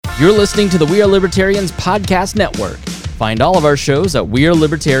You're listening to the We Are Libertarians Podcast Network. Find all of our shows at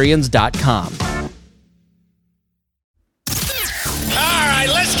wearelibertarians.com. All right,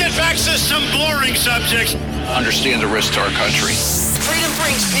 let's get back to some boring subjects. Understand the risk to our country. Freedom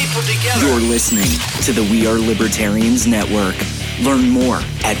brings people together. You're listening to the We Are Libertarians Network. Learn more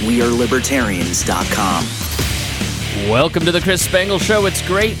at wearelibertarians.com. Welcome to the Chris Spangle Show. It's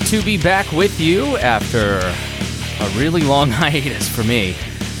great to be back with you after a really long hiatus for me.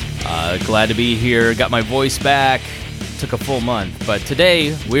 Glad to be here. Got my voice back. Took a full month. But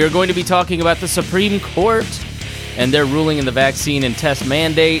today, we are going to be talking about the Supreme Court and their ruling in the vaccine and test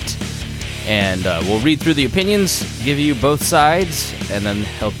mandate. And we'll read through the opinions, give you both sides, and then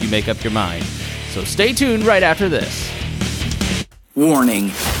help you make up your mind. So stay tuned right after this.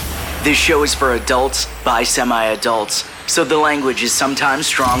 Warning. This show is for adults by semi-adults, so the language is sometimes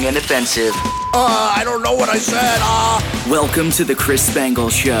strong and offensive. I don't know what I said. Welcome to the Chris Spangle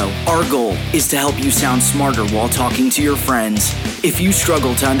Show. Our goal is to help you sound smarter while talking to your friends. If you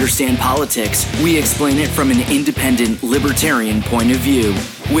struggle to understand politics, we explain it from an independent, libertarian point of view.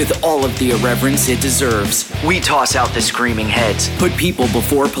 With all of the irreverence it deserves, we toss out the screaming heads, put people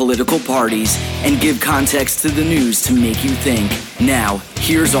before political parties, and give context to the news to make you think. Now,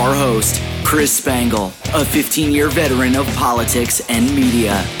 here's our host, Chris Spangle, a 15-year veteran of politics and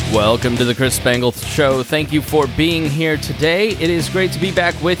media. Welcome to the Chris Spangle Show. Thank you for being here today. It is great to be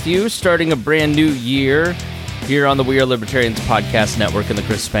back with you, starting a brand new year here on the We Are Libertarians Podcast Network and the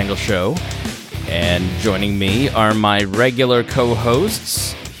Chris Spangle Show. And joining me are my regular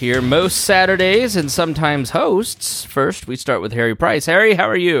co-hosts here most Saturdays and sometimes hosts. First, we start with Harry Price. Harry, how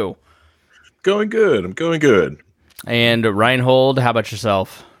are you? Going good. I'm going good. And Reinhold, how about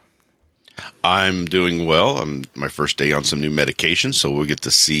yourself? I'm doing well. I'm my first day on some new medication, so we'll get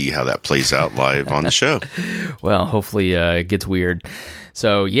to see how that plays out live on the show. Well, hopefully it gets weird.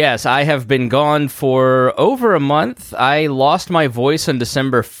 So, yes, I have been gone for over a month. I lost my voice on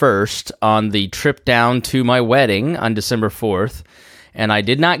December 1st on the trip down to my wedding on December 4th, and I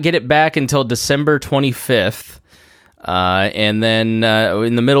did not get it back until December 25th. And then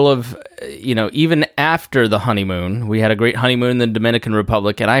in the middle of, even after the honeymoon, we had a great honeymoon in the Dominican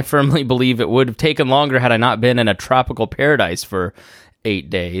Republic, and I firmly believe it would have taken longer had I not been in a tropical paradise for 8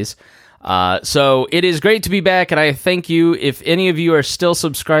 days. So it is great to be back, and I thank you. If any of you are still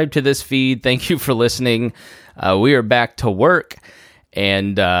subscribed to this feed, thank you for listening. We are back to work,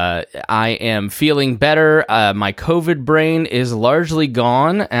 and I am feeling better. My COVID brain is largely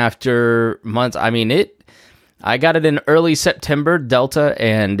gone after months. I got it in early September, Delta,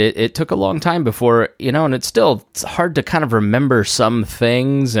 and it took a long time before, and it's hard to kind of remember some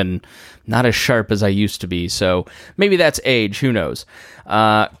things and not as sharp as I used to be. So maybe that's age, who knows?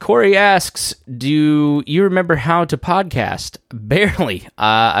 Corey asks, do you remember how to podcast? Barely.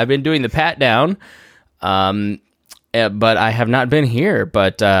 I've been doing the pat down, but I have not been here.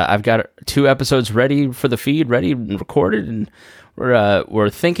 But I've got 2 episodes ready for the feed, ready and recorded, and we're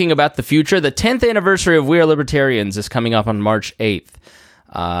thinking about the future. The 10th anniversary of We Are Libertarians is coming up on March 8th.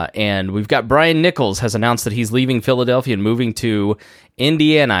 And we've got Brian Nichols has announced that he's leaving Philadelphia and moving to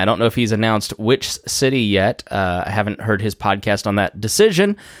Indiana. I don't know if he's announced which city yet. I haven't heard his podcast on that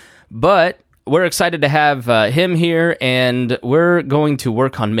decision, but we're excited to have him here, and we're going to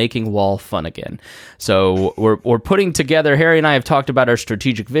work on making Wall fun again. So we're putting together, Harry and I have talked about our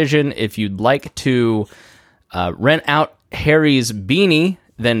strategic vision. If you'd like to rent out Harry's beanie,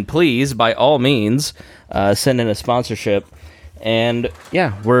 then please, by all means, send in a sponsorship. And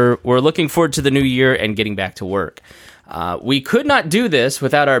yeah, we're looking forward to the new year and getting back to work. We could not do this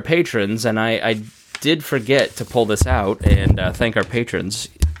without our patrons, and I did forget to pull this out and thank our patrons.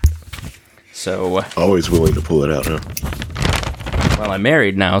 So Always willing to pull it out, huh? Well, I'm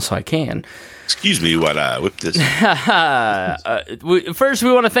married now, so I can. Excuse me while I whip this. First,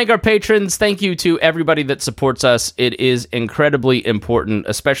 we want to thank our patrons. Thank you to everybody that supports us. It is incredibly important,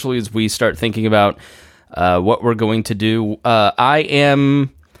 especially as we start thinking about what we're going to do. I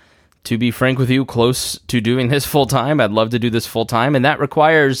am, to be frank with you, close to doing this full time. I'd love to do this full time, and that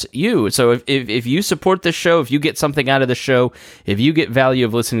requires you. So if you support this show, if you get something out of the show, if you get value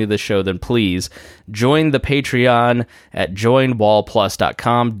of listening to this show, then please join the Patreon at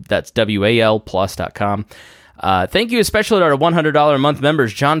joinwallplus.com. That's WALplus.com. Thank you especially to our $100 a month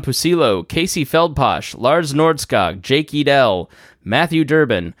members, John Pusilo, Casey Feldposh, Lars Nordskog, Jake Edel, Matthew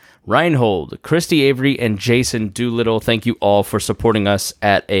Durbin, Reinhold, Christy Avery, and Jason Doolittle. Thank you all for supporting us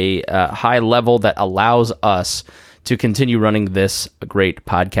at a high level that allows us to continue running this great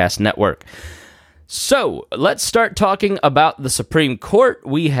podcast network. So let's start talking about the Supreme Court.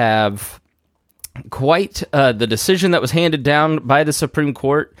 We have quite the decision that was handed down by the Supreme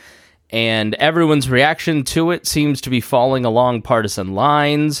Court, and everyone's reaction to it seems to be falling along partisan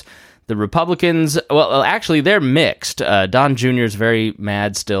lines. The Republicans, well, actually, they're mixed. Don Jr. is very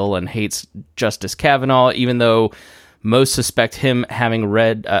mad still and hates Justice Kavanaugh, even though most suspect him having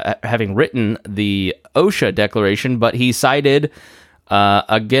written the OSHA declaration, but he sided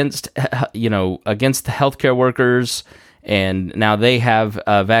against the healthcare workers, and now they have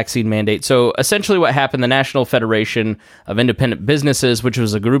a vaccine mandate. So essentially what happened, the National Federation of Independent Businesses, which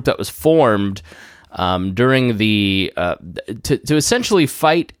was a group that was formed during the to essentially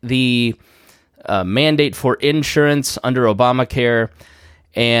fight the mandate for insurance under Obamacare,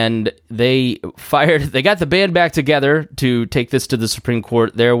 and they got the band back together to take this to the Supreme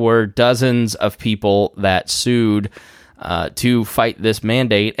Court. There were dozens of people that sued to fight this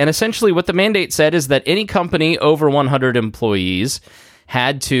mandate. And essentially what the mandate said is that any company over 100 employees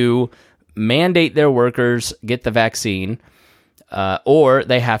had to mandate their workers get the vaccine, or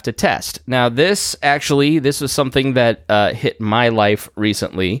they have to test. Now, this was something that hit my life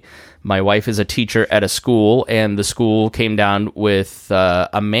recently. My wife is a teacher at a school, and the school came down with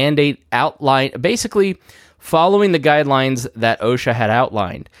a mandate outline, basically following the guidelines that OSHA had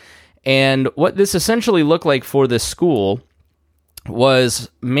outlined. And what this essentially looked like for this school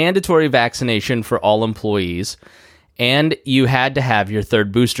was mandatory vaccination for all employees, and you had to have your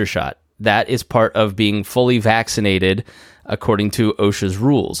third booster shot. That is part of being fully vaccinated according to OSHA's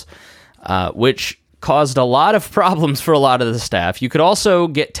rules, which caused a lot of problems for a lot of the staff. You could also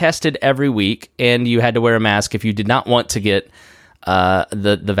get tested every week, and you had to wear a mask if you did not want to get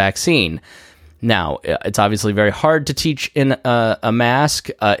the vaccine. Now, it's obviously very hard to teach in a mask.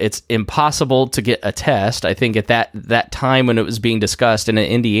 It's impossible to get a test. I think at that time when it was being discussed in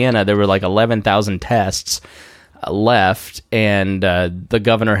Indiana, there were like 11,000 tests left, and the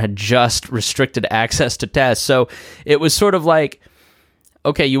governor had just restricted access to tests. So it was sort of like,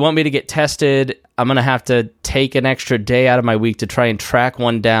 okay, you want me to get tested? I'm going to have to take an extra day out of my week to try and track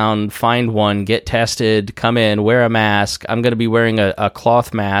one down, find one, get tested, come in, wear a mask. I'm going to be wearing a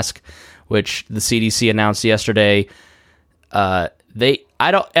cloth mask, which the CDC announced yesterday. I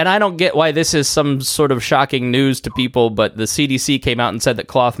don't get why this is some sort of shocking news to people, but the CDC came out and said that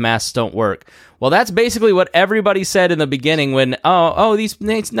cloth masks don't work. Well, that's basically what everybody said in the beginning when, these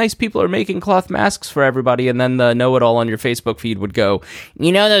nice people are making cloth masks for everybody, and then the know-it-all on your Facebook feed would go,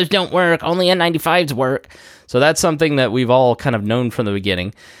 those don't work, only N95s work. So that's something that we've all kind of known from the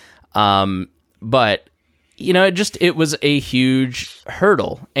beginning. But, it was a huge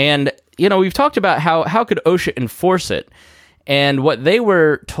hurdle. And, we've talked about how could OSHA enforce it? And what they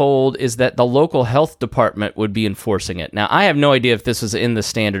were told is that the local health department would be enforcing it. Now, I have no idea if this was in the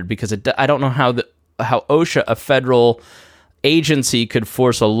standard, because I don't know how OSHA, a federal agency, could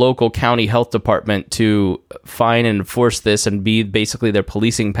force a local county health department to fine and enforce this and be basically their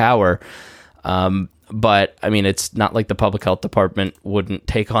policing power. But, I mean, it's not like the public health department wouldn't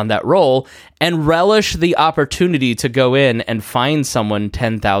take on that role and relish the opportunity to go in and fine someone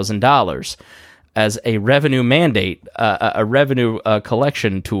 $10,000. As a revenue mandate, a revenue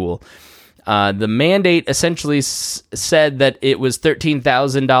collection tool. The mandate essentially said that it was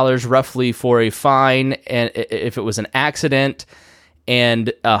 $13,000 roughly for a fine, and if it was an accident,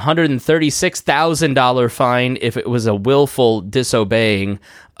 and a $136,000 fine if it was a willful disobeying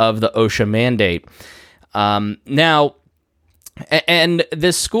of the OSHA mandate. Now, and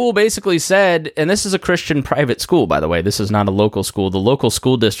this school basically said, and this is a Christian private school, by the way, this is not a local school. The local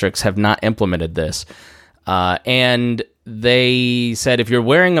school districts have not implemented this. And they said, if you're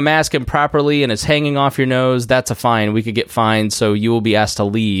wearing a mask improperly and it's hanging off your nose, that's a fine. We could get fined, so you will be asked to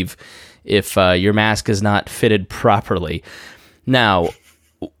leave if your mask is not fitted properly. Now,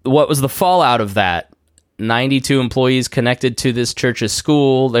 what was the fallout of that? 92 employees connected to this church's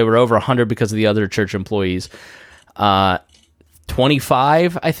school. They were over 100 because of the other church employees.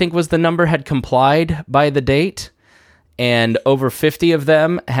 25, I think was the number, had complied by the date, and over 50 of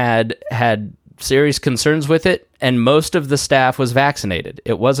them had serious concerns with it, and most of the staff was vaccinated.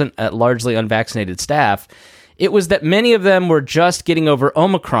 It wasn't a largely unvaccinated staff. It was that many of them were just getting over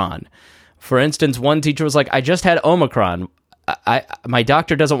Omicron. For instance, one teacher was like, I just had Omicron. My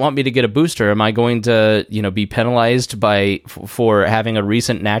doctor doesn't want me to get a booster. Am I going to, be penalized for having a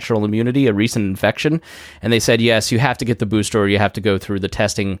recent natural immunity, a recent infection? And they said, yes, you have to get the booster, or you have to go through the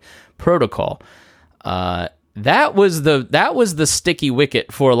testing protocol. That was the sticky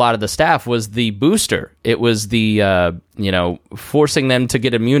wicket for a lot of the staff, was the booster. It was the forcing them to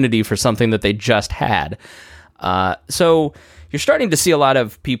get immunity for something that they just had. So you're starting to see a lot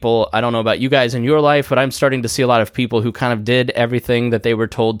of people, I don't know about you guys in your life, but I'm starting to see a lot of people who kind of did everything that they were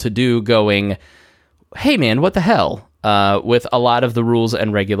told to do going, hey man, what the hell? With a lot of the rules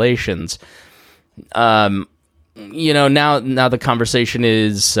and regulations. Now the conversation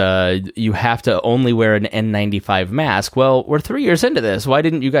is you have to only wear an N95 mask. Well, we're 3 years into this. Why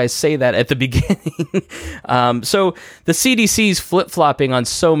didn't you guys say that at the beginning? So the CDC's flip-flopping on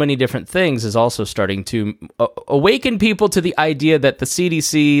so many different things is also starting to awaken people to the idea that the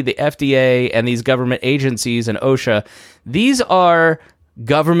CDC, the FDA, and these government agencies and OSHA, these are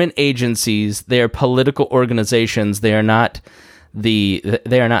government agencies. They are political organizations. They are not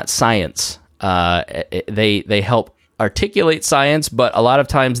science. They help articulate science, but a lot of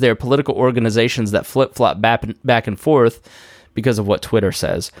times they're political organizations that flip-flop back and forth because of what Twitter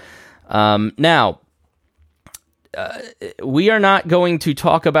says. Now, we are not going to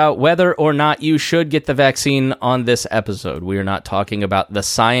talk about whether or not you should get the vaccine on this episode. We are not talking about the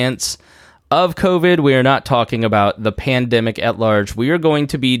science of COVID. We are not talking about the pandemic at large. We are going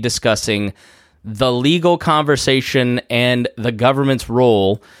to be discussing the legal conversation and the government's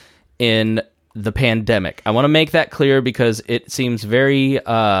role in the pandemic. I want to make that clear because it seems very,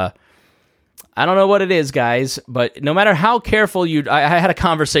 I don't know what it is, guys, but no matter how careful I had a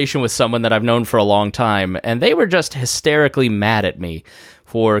conversation with someone that I've known for a long time, and they were just hysterically mad at me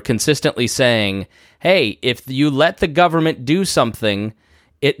for consistently saying, hey, if you let the government do something,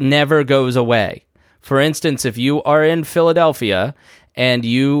 it never goes away. For instance, if you are in Philadelphia and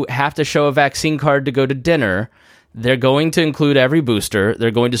you have to show a vaccine card to go to dinner, they're going to include every booster.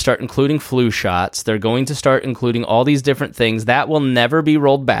 They're going to start including flu shots. They're going to start including all these different things. That will never be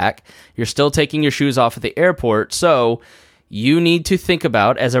rolled back. You're still taking your shoes off at the airport. So you need to think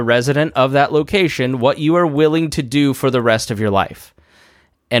about, as a resident of that location, what you are willing to do for the rest of your life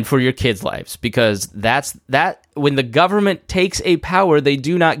and for your kids' lives. Because that's when the government takes a power, they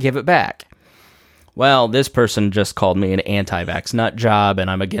do not give it back. Well, this person just called me an anti-vax nut job,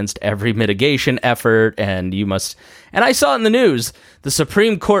 and I'm against every mitigation effort, and you must... And I saw it in the news, the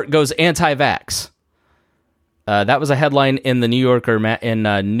Supreme Court goes anti-vax. That was a headline in the New Yorker,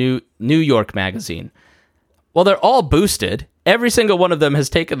 New York Magazine. Well, they're all boosted. Every single one of them has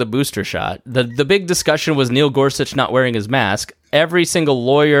taken the booster shot. The big discussion was Neil Gorsuch not wearing his mask. Every single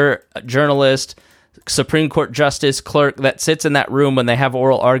lawyer, journalist, Supreme Court justice, clerk that sits in that room when they have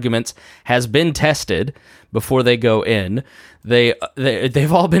oral arguments has been tested before they go in. They've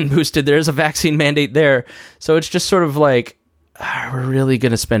all been boosted. There's a vaccine mandate there. So it's just sort of like, we're really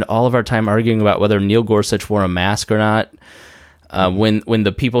going to spend all of our time arguing about whether Neil Gorsuch wore a mask or not, when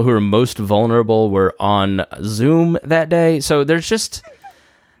the people who are most vulnerable were on Zoom that day. So there's just...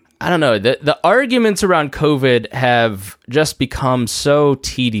 I don't know. The arguments around COVID have just become so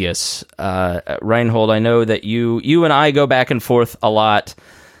tedious. Reinhold, I know that you and I go back and forth a lot.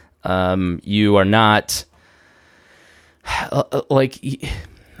 You are not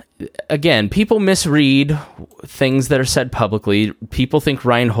again, people misread things that are said publicly. People think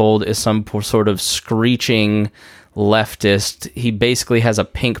Reinhold is some sort of screeching leftist. He basically has a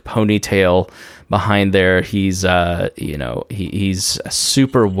pink ponytail behind there. He's he's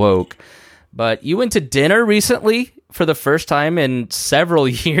super woke. But you went to dinner recently for the first time in several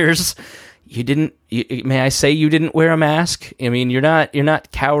years. May I say you didn't wear a mask? I mean, you're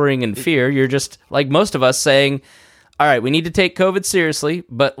not cowering in fear. You're just like most of us saying, all right, we need to take COVID seriously,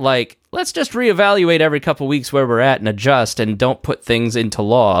 but let's just reevaluate every couple weeks where we're at and adjust, and don't put things into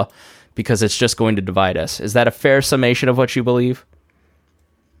law because it's just going to divide us. Is that a fair summation of what you believe?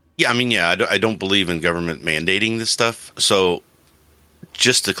 Yeah, I don't believe in government mandating this stuff. So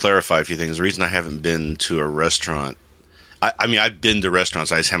just to clarify a few things, the reason I haven't been to a restaurant, I've been to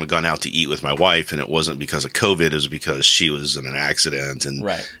restaurants, I just haven't gone out to eat with my wife, and it wasn't because of COVID, it was because she was in an accident and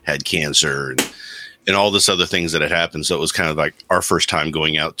had cancer and all this other things that had happened. So it was kind of like our first time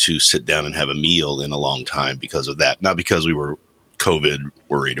going out to sit down and have a meal in a long time because of that, not because we were COVID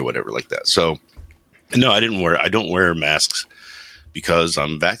worried or whatever like that. So no, I don't wear masks because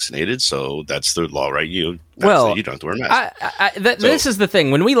I'm vaccinated. So that's the law, right? You don't have to wear a mask. This is the thing.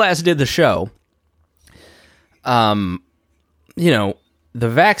 When we last did the show, the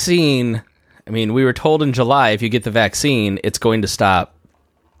vaccine, we were told in July, if you get the vaccine, it's going to stop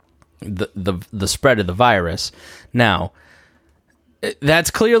the spread of the virus. Now,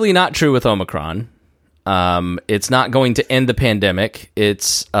 that's clearly not true with Omicron. It's not going to end the pandemic.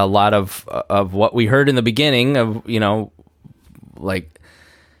 It's a lot of what we heard in the beginning of,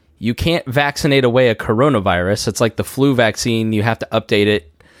 you can't vaccinate away a coronavirus. It's like the flu vaccine. You have to update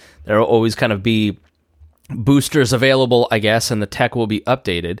it. There will always kind of be boosters available, I guess, and the tech will be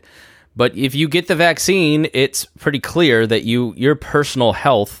updated. But if you get the vaccine, it's pretty clear that your personal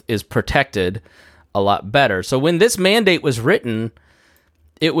health is protected a lot better. So when this mandate was written,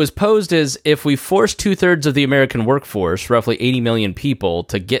 it was posed as if we force 2/3 of the American workforce, roughly 80 million people,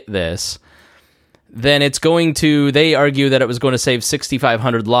 to get this, then it's going to, they argue that it was going to save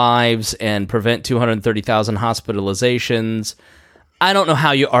 6,500 lives and prevent 230,000 hospitalizations. I don't know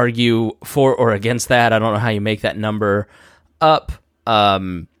how you argue for or against that. I don't know how you make that number up.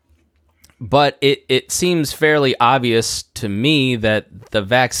 But it seems fairly obvious to me that the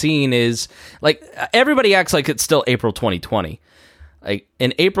vaccine is, like, everybody acts like it's still April 2020. Like,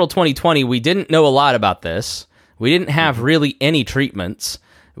 in April 2020, we didn't know a lot about this. We didn't have really any treatments.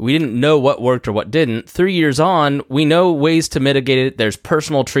 We didn't know what worked or what didn't. 3 years on, we know ways to mitigate it. There's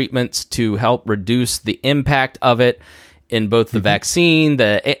personal treatments to help reduce the impact of it in both the vaccine,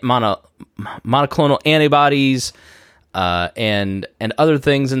 the monoclonal antibodies, and other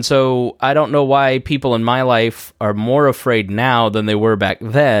things. And so I don't know why people in my life are more afraid now than they were back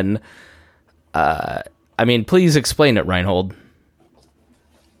then. I mean, please explain it, Reinhold.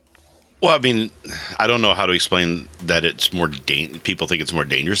 Well, I mean, I don't know how to explain that it's more people think it's more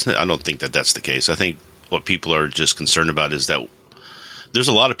dangerous. I don't think that that's the case. I think what people are just concerned about is that there's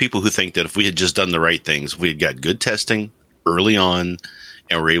a lot of people who think that if we had just done the right things, if we had got good testing early on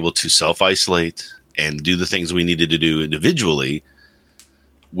and were able to self-isolate and do the things we needed to do individually,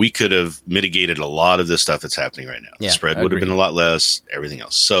 we could have mitigated a lot of this stuff that's happening right now. Yeah, the spread would have been a lot less, everything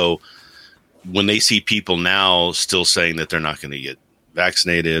else. So when they see people now still saying that they're not going to get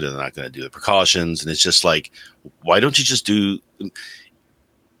vaccinated and they're not going to do the precautions, and it's just like, why don't you just do?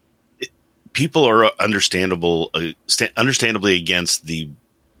 People are understandably against the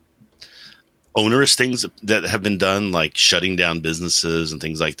onerous things that have been done, like shutting down businesses and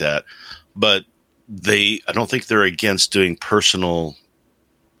things like that. But I don't think they're against doing personal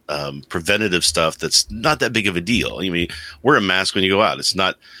preventative stuff that's not that big of a deal. I mean, wear a mask when you go out. It's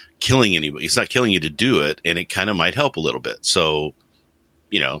not killing anybody. It's not killing you to do it, and it kind of might help a little bit. So,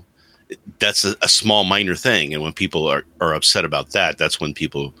 that's a small minor thing. And when people are upset about that, that's when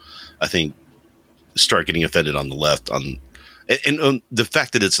people, I think, start getting offended on the left. And the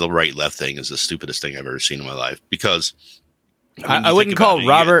fact that it's the right left thing is the stupidest thing I've ever seen in my life, because I wouldn't call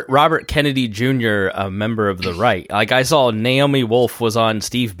Robert Kennedy Jr. a member of the right. Like, I saw Naomi Wolf was on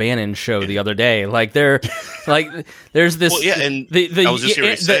Steve Bannon's show the other day. Like, there's this. Well, yeah, and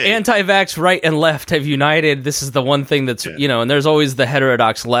the anti-vax right and left have united. This is the one thing that's and there's always the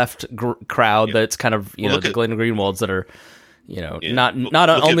heterodox left crowd that's kind of the Glenn Greenwalds that are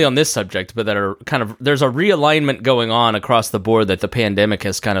not only on this subject, but that are kind of, there's a realignment going on across the board that the pandemic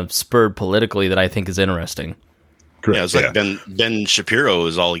has kind of spurred politically that I think is interesting. Correct. Yeah, it's like Ben Shapiro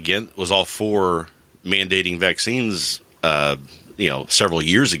was all for mandating vaccines, several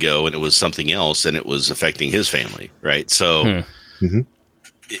years ago, and it was something else, and it was affecting his family, right? So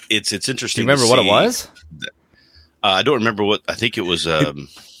it's interesting. Do you remember what it was? I don't remember what. I think it was.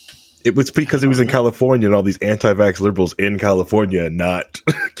 It was because it was in California, and all these anti-vax liberals in California not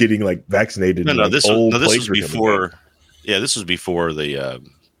getting vaccinated. No, this was before. Yeah, this was before the.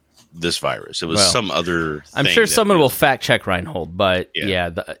 This virus. It was some other. I'm sure someone will fact check Reinhold, but it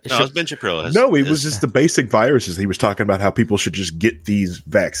was Ben Shapiro. It was just the basic viruses. He was talking about how people should just get these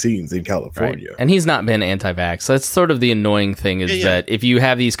vaccines in California. Right. And he's not been anti-vax. So that's sort of the annoying thing is that if you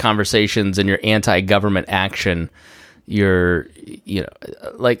have these conversations and you're anti-government action, you're,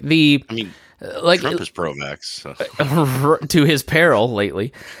 Trump is pro-vax. So. To his peril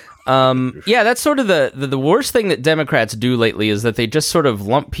lately. That's sort of the worst thing that Democrats do lately is that they just sort of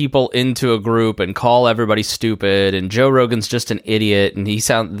lump people into a group and call everybody stupid, and Joe Rogan's just an idiot, and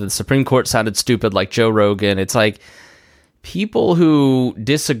the Supreme Court sounded stupid like Joe Rogan. It's like people who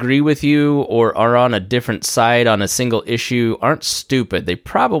disagree with you or are on a different side on a single issue aren't stupid. They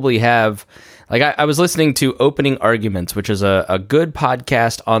probably have, I was listening to Opening Arguments, which is a good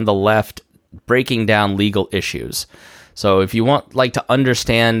podcast on the left breaking down legal issues. So if you want to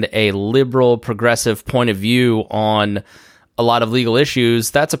understand a liberal progressive point of view on a lot of legal issues,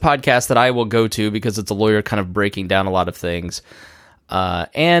 that's a podcast that I will go to because it's a lawyer kind of breaking down a lot of things.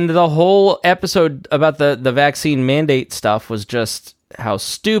 And the whole episode about the vaccine mandate stuff was just how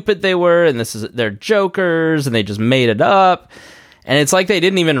stupid they were, and they're jokers, and they just made it up. And it's like they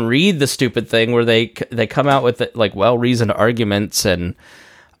didn't even read the stupid thing where they come out with well-reasoned arguments and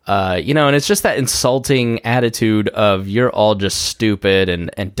and it's just that insulting attitude of you're all just stupid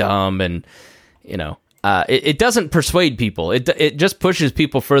and dumb, and it doesn't persuade people. It just pushes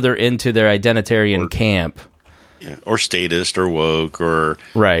people further into their identitarian camp, or statist, or woke, or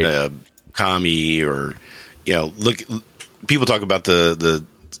commie, or look. People talk about the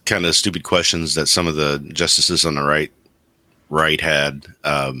kind of stupid questions that some of the justices on the right had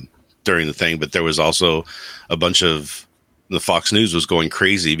during the thing, but there was also a bunch of the Fox News was going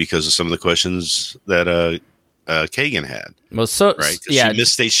crazy because of some of the questions that Kagan had. Well, so right, yeah,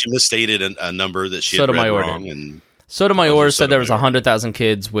 she misstated a number that she had read wrong, and Sotomayor said there was 100,000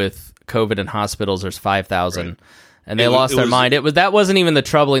 kids with COVID in hospitals. There's 5,000, right. And they lost their mind. That wasn't even the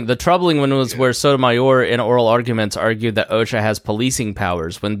troubling. The troubling one was where Sotomayor in oral arguments argued that OSHA has policing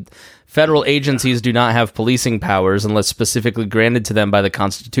powers when federal agencies do not have policing powers unless specifically granted to them by the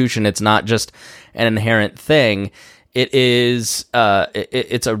Constitution. It's not just an inherent thing. It is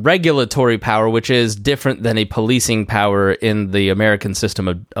it's a regulatory power, which is different than a policing power in the American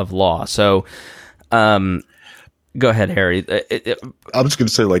system of law. So, go ahead, Harry. I'm just going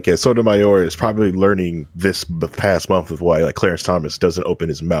to say, like, Sotomayor is probably learning this the past month of why, like, Clarence Thomas doesn't open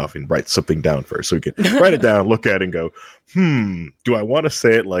his mouth and write something down first, so he can write it down, look at it, and go, do I want to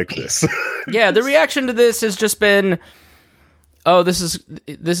say it like this? Yeah, the reaction to this has just been, oh, this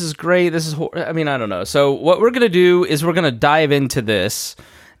is great. I mean, I don't know. So what we're going to do is we're going to dive into this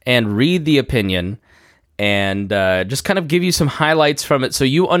and read the opinion and just kind of give you some highlights from it so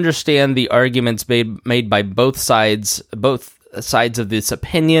you understand the arguments made by both sides of this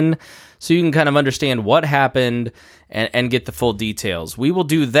opinion, so you can kind of understand what happened and get the full details. We will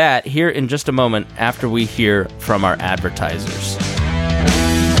do that here in just a moment after we hear from our advertisers.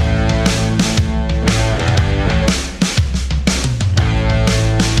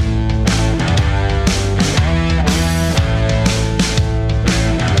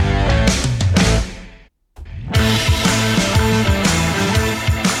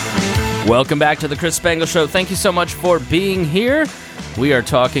 Welcome back to the Chris Spangle Show. Thank you so much for being here. We are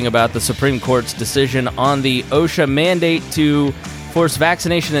talking about the Supreme Court's decision on the OSHA mandate to force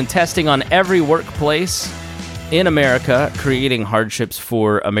vaccination and testing on every workplace in America, creating hardships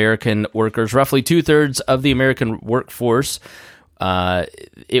for American workers. Roughly 2/3 of the American workforce.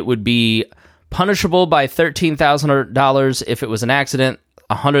 It would be punishable by $13,000 if it was an accident,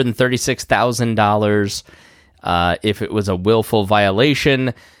 $136,000 if it was a willful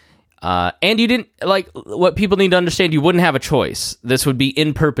violation. And you didn't, like, what people need to understand, you wouldn't have a choice. This would be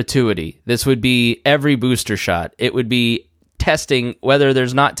in perpetuity. This would be every booster shot. It would be testing, whether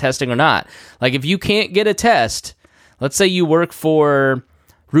there's not testing or not. Like, if you can't get a test, let's say you work for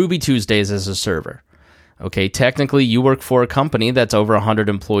Ruby Tuesdays as a server. Okay, technically you work for a company that's over 100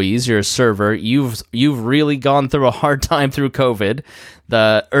 employees. You're a server. You've really gone through a hard time through COVID.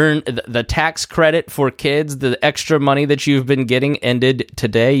 The tax credit for kids, the extra money that you've been getting ended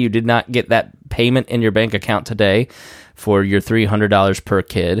today. You did not get that payment in your bank account today for your $300 per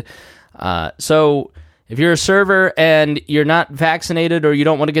kid. So if you're a server and you're not vaccinated or you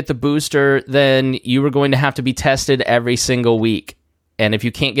don't want to get the booster, then you are going to have to be tested every single week. And if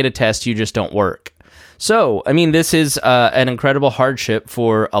you can't get a test, you just don't work. So, I mean, this is an incredible hardship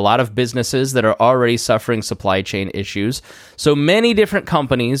for a lot of businesses that are already suffering supply chain issues. So many different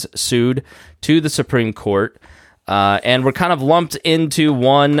companies sued to the Supreme Court, and were kind of lumped into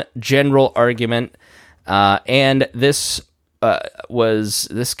one general argument. And this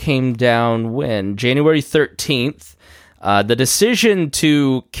came down when? January 13th. The decision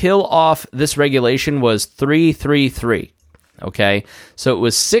to kill off this regulation was 3-3-3. Okay, so it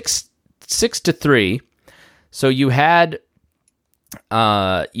was 6-3. So you had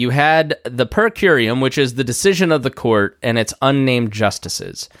the per curiam, which is the decision of the court, and its unnamed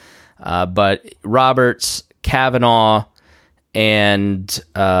justices. But Roberts, Kavanaugh, and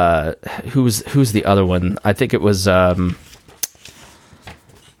who's the other one? I think it was I'm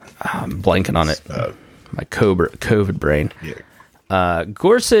blanking on it. My COVID brain. Yeah.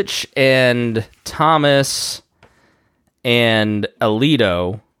 Gorsuch and Thomas and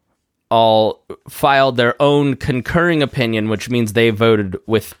Alito all filed their own concurring opinion, which means they voted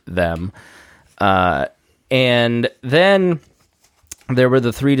with them. And then there were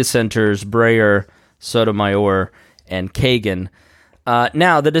the three dissenters, Breyer, Sotomayor, and Kagan.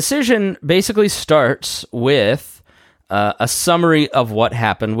 Now, the decision basically starts with a summary of what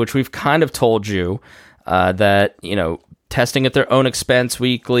happened, which we've kind of told you, that, testing at their own expense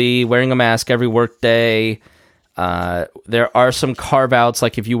weekly, wearing a mask every workday. There are some carve-outs,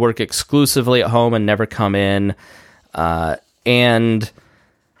 like if you work exclusively at home and never come in. And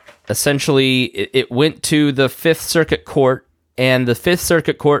essentially, it went to the Fifth Circuit Court, and the Fifth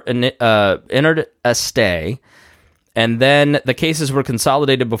Circuit Court entered a stay. And then the cases were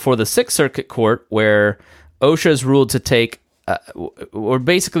consolidated before the Sixth Circuit Court, where OSHA's ruled to take, or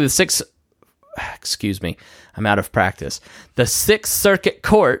basically excuse me, I'm out of practice. The Sixth Circuit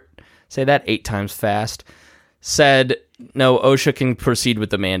Court, say that 8 times fast, said, no, OSHA can proceed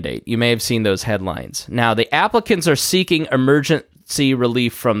with the mandate. You may have seen those headlines. Now, the applicants are seeking emergency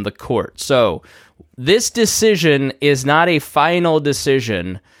relief from the court. So this decision is not a final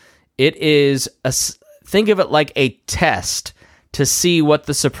decision. It is think of it like a test to see what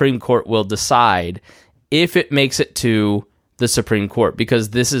the Supreme Court will decide if it makes it to the Supreme Court, because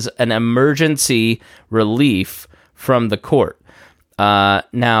this is an emergency relief from the court.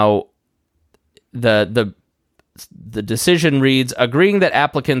 Now, the decision reads, agreeing that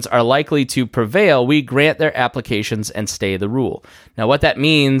applicants are likely to prevail, we grant their applications and stay the rule. Now, what that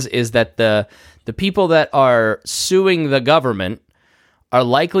means is that the people that are suing the government are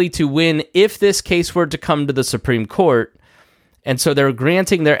likely to win if this case were to come to the Supreme Court. And so they're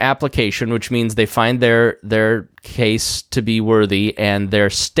granting their application, which means they find their case to be worthy, and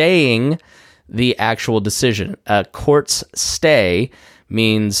they're staying the actual decision. A court's stay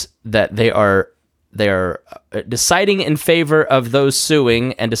means that they are deciding in favor of those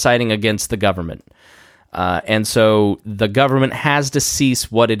suing and deciding against the government. And so the government has to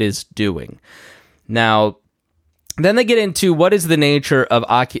cease what it is doing. Now, then they get into what is the nature of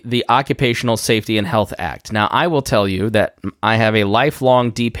the Occupational Safety and Health Act. Now, I will tell you that I have a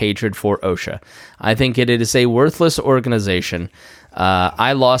lifelong deep hatred for OSHA. I think it is a worthless organization.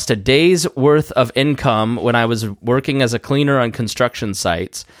 I lost a day's worth of income when I was working as a cleaner on construction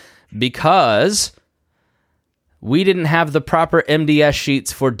sites because we didn't have the proper MDS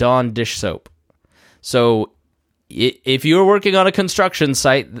sheets for Dawn dish soap. So if you're working on a construction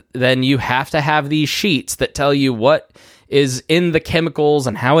site, then you have to have these sheets that tell you what is in the chemicals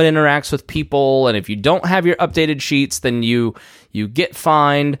and how it interacts with people. And if you don't have your updated sheets, then you get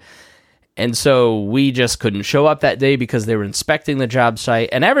fined. And so we just couldn't show up that day because they were inspecting the job site.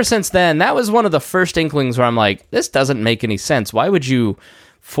 And ever since then, that was one of the first inklings where I'm like, this doesn't make any sense. Why would you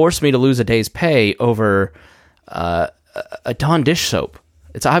force me to lose a day's pay over a Dawn dish soap?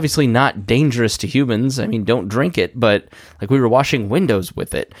 It's obviously not dangerous to humans. I mean, don't drink it, but like we were washing windows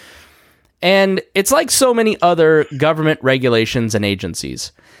with it. And it's like so many other government regulations and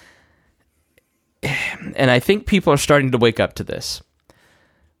agencies. And I think people are starting to wake up to this.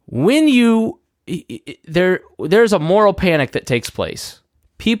 When there's a moral panic that takes place.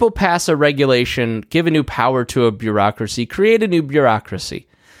 People pass a regulation, give a new power to a bureaucracy, create a new bureaucracy.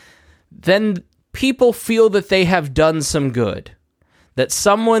 Then people feel that they have done some good, that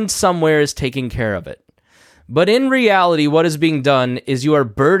someone somewhere is taking care of it. But in reality, what is being done is you are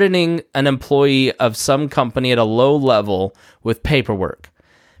burdening an employee of some company at a low level with paperwork.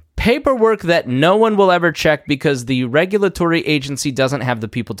 Paperwork that no one will ever check because the regulatory agency doesn't have the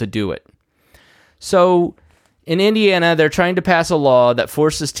people to do it. So in Indiana, they're trying to pass a law that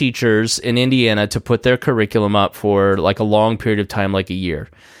forces teachers in Indiana to put their curriculum up for like a long period of time, like a year.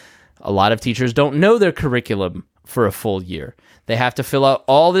 A lot of teachers don't know their curriculum for a full year. They have to fill out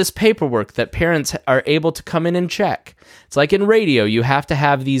all this paperwork that parents are able to come in and check. It's like in radio, you have to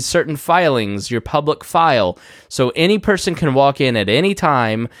have these certain filings, your public file, so any person can walk in at any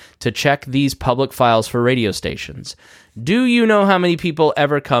time to check these public files for radio stations. Do you know how many people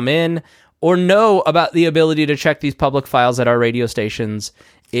ever come in or know about the ability to check these public files at our radio stations?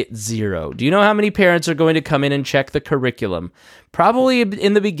 It's zero. Do you know how many parents are going to come in and check the curriculum? Probably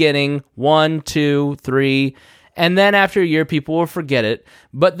in the beginning, 1, 2, 3, and then after a year, people will forget it.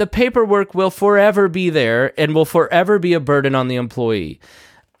 But the paperwork will forever be there and will forever be a burden on the employee.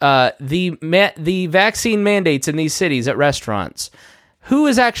 The vaccine mandates in these cities at restaurants. Who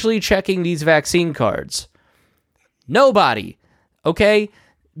is actually checking these vaccine cards? Nobody. Okay?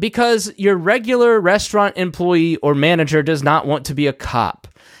 Because your regular restaurant employee or manager does not want to be a cop.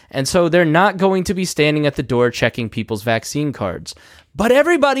 And so they're not going to be standing at the door checking people's vaccine cards. But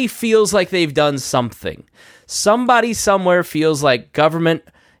everybody feels like they've done something. Somebody somewhere feels like government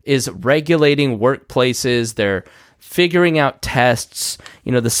is regulating workplaces. They're figuring out tests.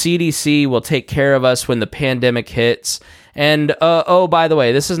 You know, the CDC will take care of us when the pandemic hits. And, by the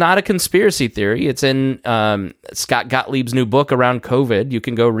way, this is not a conspiracy theory. It's in Scott Gottlieb's new book around COVID. You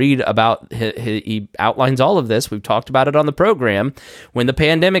can go read about, he outlines all of this. We've talked about it on the program. When the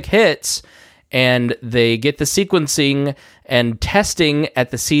pandemic hits and they get the sequencing and testing at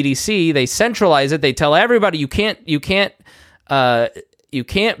the CDC, they centralize it. They tell everybody, you can't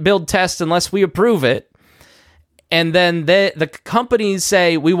build tests unless we approve it. And then the companies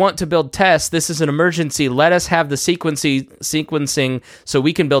say, we want to build tests. This is an emergency. Let us have the sequencing so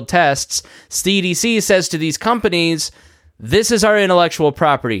we can build tests. CDC says to these companies, this is our intellectual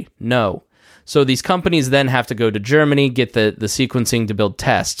property. No. So these companies then have to go to Germany, get the sequencing to build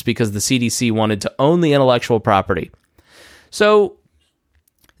tests because the CDC wanted to own the intellectual property. So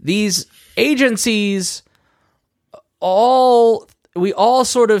these agencies, we all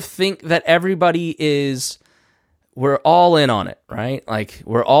sort of think that everybody is we're all in on it, right? Like,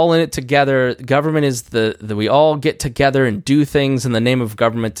 we're all in it together. Government is the we all get together and do things in the name of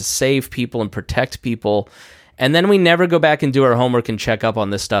government to save people and protect people. And then we never go back and do our homework and check up on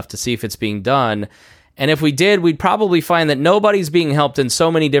this stuff to see if it's being done. And if we did, we'd probably find that nobody's being helped in so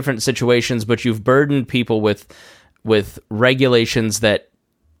many different situations, but you've burdened people with regulations that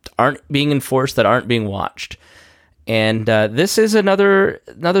aren't being enforced, that aren't being watched. And this is another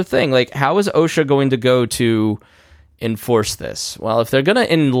thing. Like, how is OSHA going to go to enforce this? Well, if they're going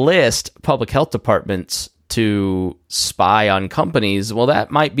to enlist public health departments to spy on companies, well, that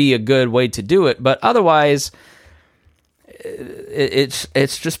might be a good way to do it. But otherwise,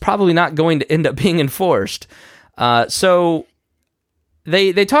 it's just probably not going to end up being enforced. So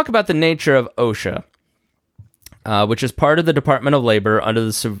they talk about the nature of OSHA, which is part of the Department of Labor under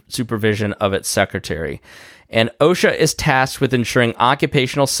the supervision of its secretary. And OSHA is tasked with ensuring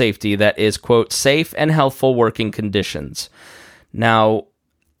occupational safety that is, quote, safe and healthful working conditions. Now,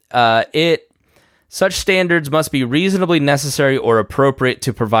 such standards must be reasonably necessary or appropriate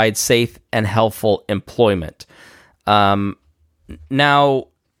to provide safe and healthful employment. Now,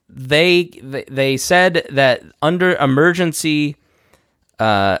 they said that under emergency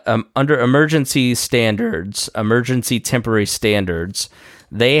standards, emergency temporary standards,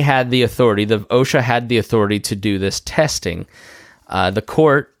 they had the authority, the OSHA had the authority to do this testing. The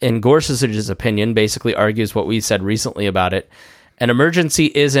court, in Gorsuch's opinion, basically argues what we said recently about it. An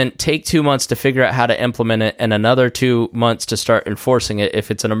emergency isn't take 2 months to figure out how to implement it and another 2 months to start enforcing it. If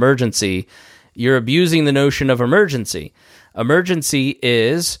it's an emergency, you're abusing the notion of emergency. Emergency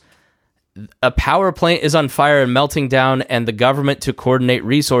is a power plant is on fire and melting down, and the government, to coordinate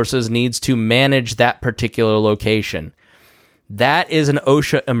resources, needs to manage that particular location. That is an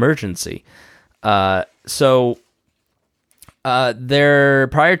OSHA emergency. Prior to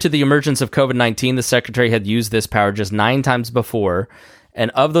the emergence of COVID-19, the secretary had used this power just 9 times before,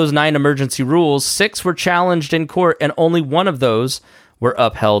 and of those 9 emergency rules, 6 were challenged in court, and only 1 of those were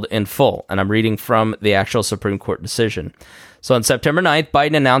upheld in full. And I'm reading from the actual Supreme Court decision. So on September 9th,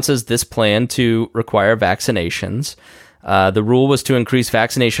 Biden announces this plan to require vaccinations. The rule was to increase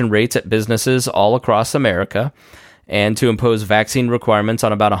vaccination rates at businesses all across America and to impose vaccine requirements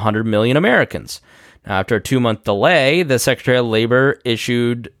on about 100 million Americans. Now, after a 2-month delay, the Secretary of Labor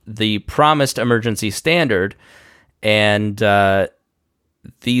issued the promised emergency standard, and there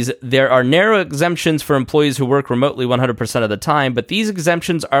are narrow exemptions for employees who work remotely 100% of the time, but these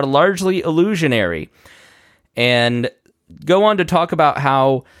exemptions are largely illusionary. And go on to talk about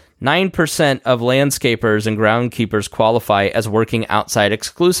how 9% of landscapers and groundskeepers qualify as working outside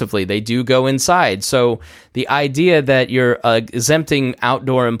exclusively. They do go inside. So the idea that you're exempting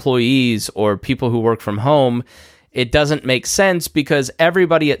outdoor employees or people who work from home, it doesn't make sense, because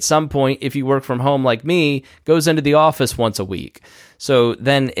everybody at some point, if you work from home like me, goes into the office once a week. So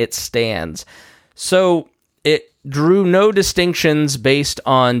then it stands. So it drew no distinctions based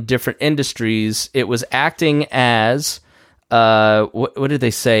on different industries. It was acting as... what did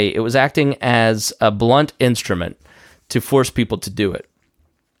they say? It was acting as a blunt instrument to force people to do it.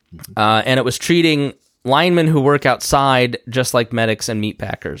 And it was treating linemen who work outside just like medics and meat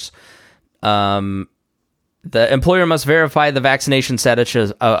packers. The employer must verify the vaccination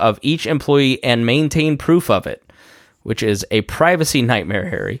status of each employee and maintain proof of it, which is a privacy nightmare,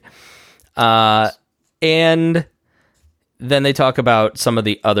 Harry. And then they talk about some of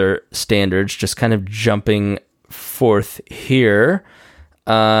the other standards, just kind of jumping forth here.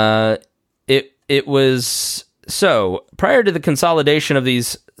 It was so prior to the consolidation of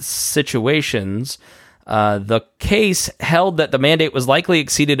these situations, the case held that the mandate was likely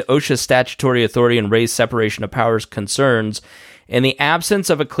exceeded OSHA's statutory authority and raised separation of powers concerns in the absence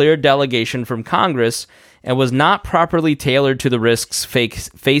of a clear delegation from Congress, and was not properly tailored to the risks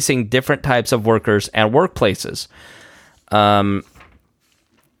facing different types of workers and workplaces.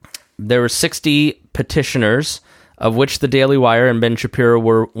 There were 60 petitioners, of which the Daily Wire and Ben Shapiro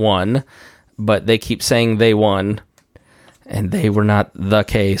were one, but they keep saying they won, and they were not the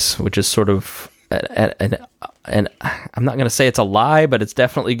case, which is sort of, and I'm not going to say it's a lie, but it's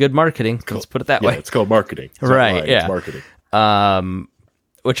definitely good marketing. Let's put it that way. It's called marketing. It's right, not lying, yeah. It's marketing.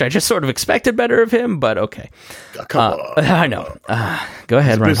 Which I just sort of expected better of him, but okay. Come on. I know. Go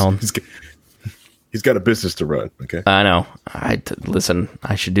ahead, Ryan. He's got a business to run, okay? I know. Listen,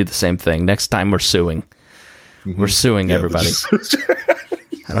 I should do the same thing. Next time we're suing. Mm-hmm. We're suing everybody.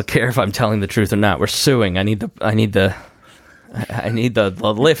 I don't care if I'm telling the truth or not. We're suing. I need the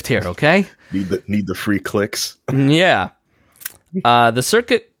lift here, okay? Need the free clicks. Yeah. The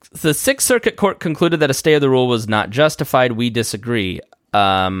Sixth Circuit Court concluded that a stay of the rule was not justified. We disagree.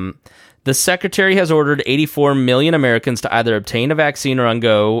 The secretary has ordered 84 million Americans to either obtain a vaccine or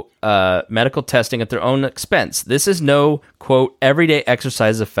undergo medical testing at their own expense. This is no, quote, everyday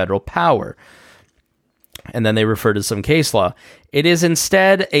exercise of federal power. And then they refer to some case law. It is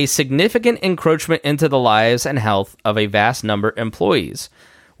instead a significant encroachment into the lives and health of a vast number of employees.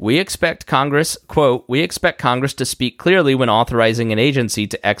 We expect Congress, quote, we expect Congress to speak clearly when authorizing an agency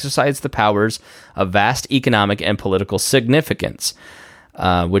to exercise the powers of vast economic and political significance.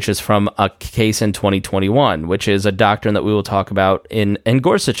 Which is from a case in 2021, which is a doctrine that we will talk about in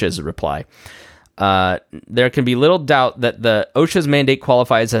Gorsuch's reply. There can be little doubt that the OSHA's mandate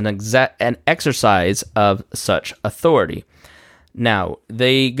qualifies an exercise of such authority. Now,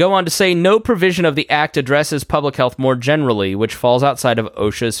 they go on to say no provision of the Act addresses public health more generally, which falls outside of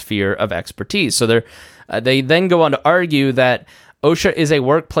OSHA's sphere of expertise. So they then go on to argue that OSHA is a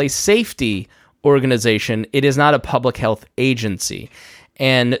workplace safety organization. It is not a public health agency.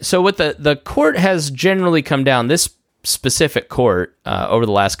 And so what the court has generally come down, this specific court over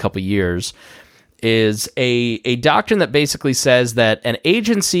the last couple of years, is a doctrine that basically says that an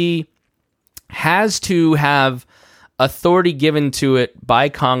agency has to have authority given to it by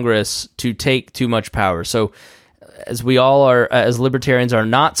Congress to take too much power. So as we all are, as libertarians are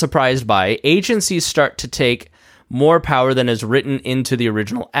not surprised by, agencies start to take more power than is written into the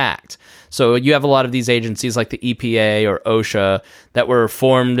original act. So you have a lot of these agencies like the EPA or OSHA that were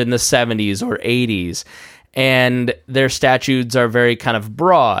formed in the 70s or 80s, and their statutes are very kind of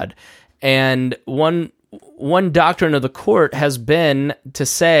broad. And one doctrine of the court has been to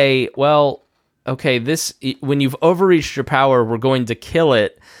say, well, okay, this, when you've overreached your power, we're going to kill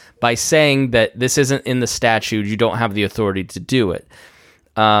it by saying that this isn't in the statute, you don't have the authority to do it.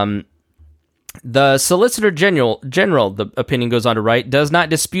 The Solicitor General, the opinion goes on to write, does not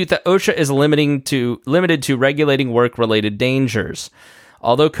dispute that OSHA is limited to regulating work-related dangers.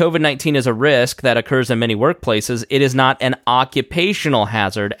 Although COVID-19 is a risk that occurs in many workplaces, it is not an occupational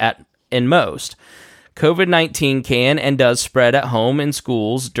hazard in most. COVID-19 can and does spread at home, in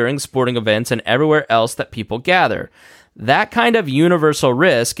schools, during sporting events, and everywhere else that people gather. That kind of universal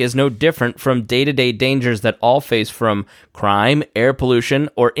risk is no different from day-to-day dangers that all face from crime, air pollution,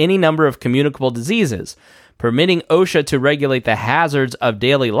 or any number of communicable diseases. Permitting OSHA to regulate the hazards of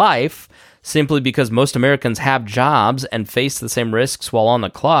daily life, simply because most Americans have jobs and face the same risks while on the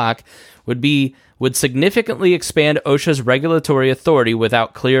clock, would significantly expand OSHA's regulatory authority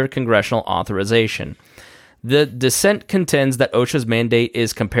without clear congressional authorization. The dissent contends that OSHA's mandate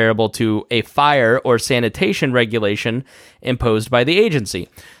is comparable to a fire or sanitation regulation imposed by the agency.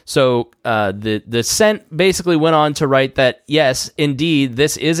 So the dissent basically went on to write that, yes, indeed,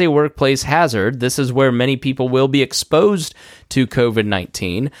 this is a workplace hazard. This is where many people will be exposed to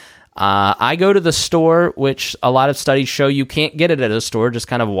COVID-19. I go to the store, which a lot of studies show you can't get it at a store just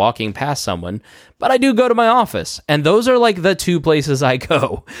kind of walking past someone, but I do go to my office, and those are like the two places I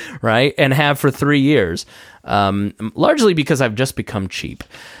go, right, and have for 3 years, largely because I've just become cheap.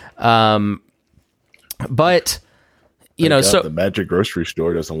 But, you know, so... The Magic Grocery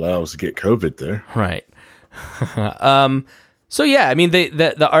Store doesn't allow us to get COVID there. Right. So, yeah, I mean,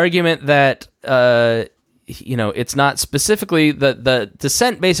 the argument that... you know, it's not specifically the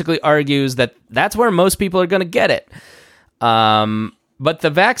dissent basically argues that that's where most people are going to get it. But the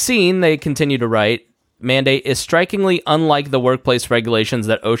vaccine, they continue to write, mandate is strikingly unlike the workplace regulations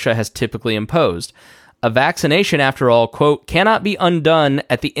that OSHA has typically imposed. A vaccination, after all, quote, cannot be undone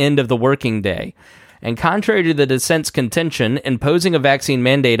at the end of the working day. And contrary to the dissent's contention, imposing a vaccine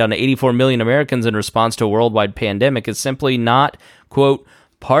mandate on 84 million Americans in response to a worldwide pandemic is simply not, quote,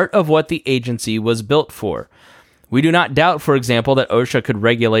 part of what the agency was built for. We do not doubt, for example, that OSHA could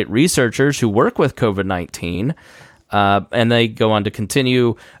regulate researchers who work with COVID-19. And they go on to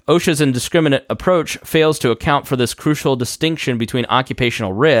continue, OSHA's indiscriminate approach fails to account for this crucial distinction between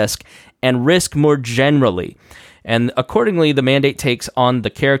occupational risk and risk more generally. And accordingly, the mandate takes on the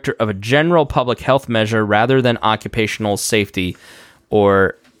character of a general public health measure rather than occupational safety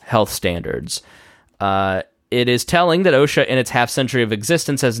or health standards. It is telling that OSHA, in its half-century of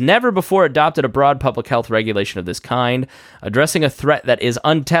existence, has never before adopted a broad public health regulation of this kind, addressing a threat that is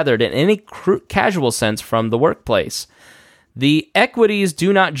untethered in any casual sense from the workplace. The equities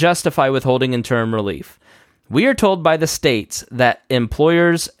do not justify withholding interim relief. We are told by the states and the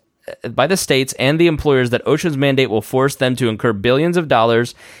employers that OSHA's mandate will force them to incur billions of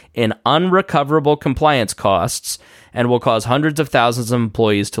dollars in unrecoverable compliance costs and will cause hundreds of thousands of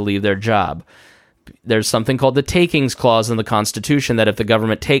employees to leave their job. There's something called the takings clause in the Constitution that if the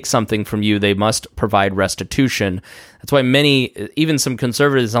government takes something from you, they must provide restitution. That's why many, even some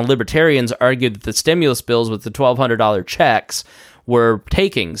conservatives and libertarians, argued that the stimulus bills with the $1,200 checks were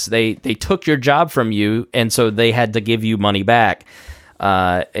takings. They took your job from you, and so they had to give you money back.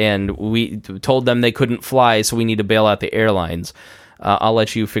 And we told them they couldn't fly, so we need to bail out the airlines. I'll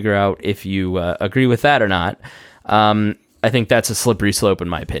let you figure out if you agree with that or not. I think that's a slippery slope, in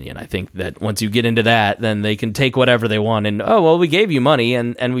my opinion. I think that once you get into that, then they can take whatever they want. And, oh, well, we gave you money,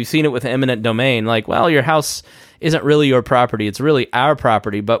 and we've seen it with eminent domain. Like, well, your house isn't really your property. It's really our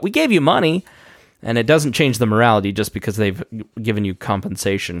property, but we gave you money. And it doesn't change the morality just because they've given you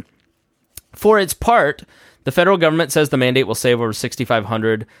compensation. For its part, the federal government says the mandate will save over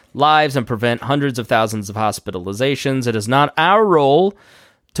 6,500 lives and prevent hundreds of thousands of hospitalizations. It is not our role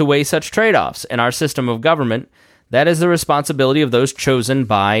to weigh such trade-offs. In our system of government, that is the responsibility of those chosen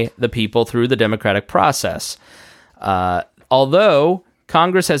by the people through the democratic process. Although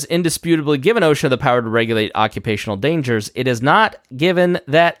Congress has indisputably given OSHA the power to regulate occupational dangers, it has not given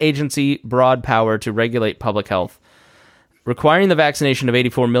that agency broad power to regulate public health. Requiring the vaccination of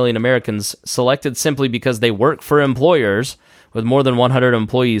 84 million Americans selected simply because they work for employers with more than 100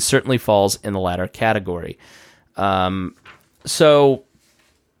 employees certainly falls in the latter category. Let's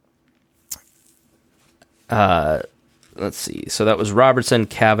see. So that was Robertson,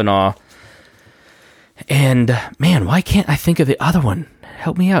 Kavanaugh, and man, why can't I think of the other one?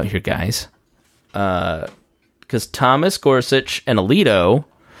 Help me out here, guys. Because Thomas, Gorsuch, and Alito,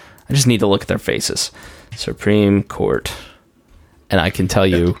 I just need to look at their faces. Supreme Court. And I can tell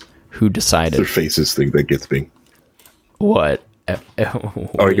you who decided. Their faces thing that gets me. What? Oh,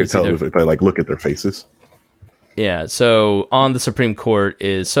 you can tell if I look at their faces. Yeah, so on the Supreme Court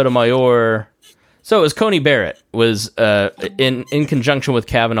is Sotomayor. So it was Coney Barrett was in conjunction with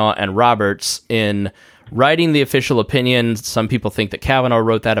Kavanaugh and Roberts in writing the official opinion. Some people think that Kavanaugh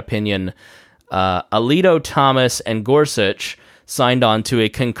wrote that opinion. Alito, Thomas, and Gorsuch signed on to a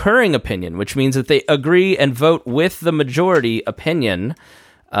concurring opinion, which means that they agree and vote with the majority opinion,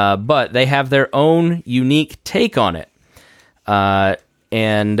 but they have their own unique take on it.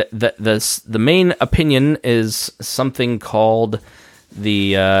 And the main opinion is something called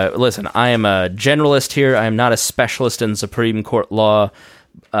the... listen, I am a generalist here. I am not a specialist in Supreme Court law,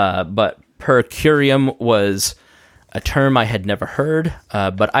 but per curiam was a term I had never heard,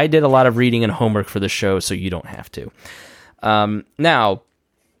 but I did a lot of reading and homework for the show, so you don't have to. Now,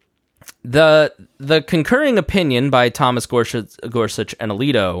 the concurring opinion by Thomas, Gorsuch, and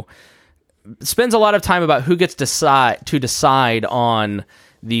Alito spends a lot of time about who gets to decide on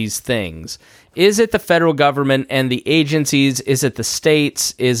these things. Is it the federal government and the agencies? Is it the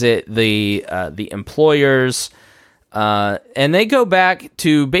states? Is it the employers? And they go back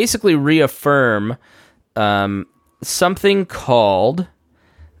to basically reaffirm something called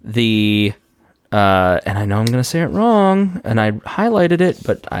the... and I know I'm going to say it wrong, and I highlighted it,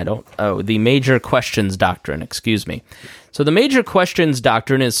 but I don't... Oh, the Major Questions Doctrine, excuse me. So the Major Questions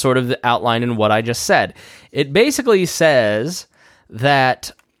Doctrine is sort of the outline in what I just said. It basically says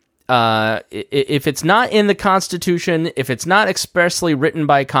that if it's not in the Constitution, if it's not expressly written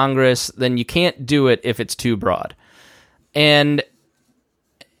by Congress, then you can't do it if it's too broad. And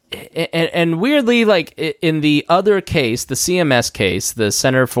weirdly, like in the other case, the CMS case, the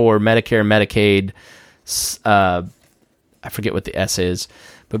Center for Medicare and Medicaid, I forget what the S is,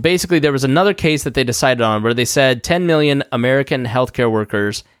 but basically there was another case that they decided on where they said 10 million American healthcare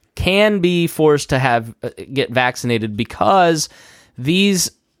workers can be forced to get vaccinated because these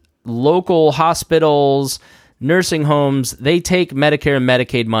local hospitals, nursing homes, they take Medicare and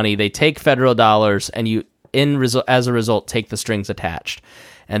Medicaid money, they take federal dollars, and you, as a result, take the strings attached.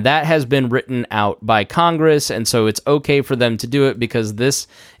 And that has been written out by Congress, and so it's okay for them to do it because this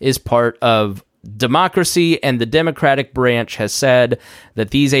is part of democracy, and the Democratic branch has said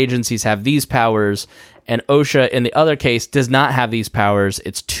that these agencies have these powers, and OSHA, in the other case, does not have these powers.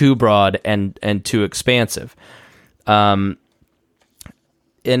 It's too broad and too expansive. And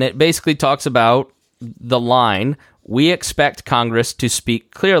it basically talks about the line, we expect Congress to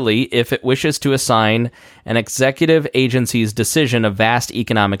speak clearly if it wishes to assign an executive agency's decision of vast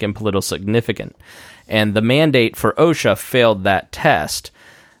economic and political significance. And the mandate for OSHA failed that test.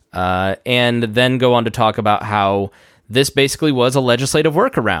 And then go on to talk about how this basically was a legislative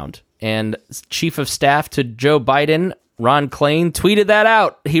workaround. And Chief of Staff to Joe Biden, Ron Klain, tweeted that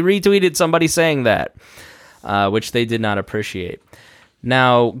out. He retweeted somebody saying that, which they did not appreciate.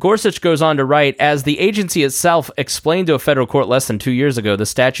 Now, Gorsuch goes on to write, as the agency itself explained to a federal court less than 2 years ago, the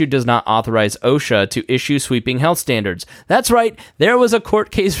statute does not authorize OSHA to issue sweeping health standards. That's right. There was a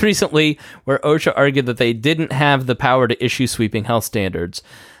court case recently where OSHA argued that they didn't have the power to issue sweeping health standards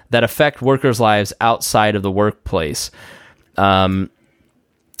that affect workers' lives outside of the workplace.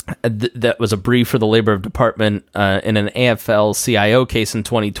 That was a brief for the Labor Department in an AFL-CIO case in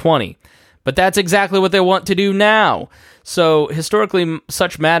 2020. But that's exactly what they want to do now. So historically,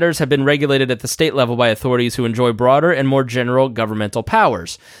 such matters have been regulated at the state level by authorities who enjoy broader and more general governmental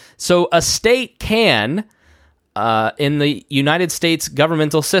powers. So a state can, in the United States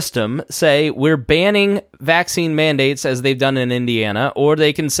governmental system, say we're banning vaccine mandates as they've done in Indiana, or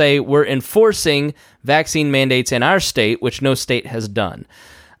they can say we're enforcing vaccine mandates in our state, which no state has done.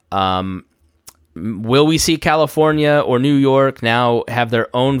 Will we see California or New York now have their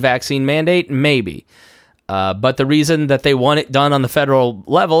own vaccine mandate? Maybe. But the reason that they want it done on the federal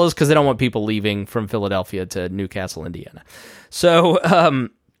level is because they don't want people leaving from Philadelphia to Newcastle, Indiana. So,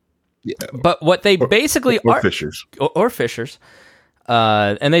 but what they basically or Fishers. Or Fishers.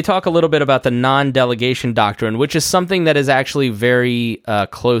 And they talk a little bit about the non-delegation doctrine, which is something that is actually very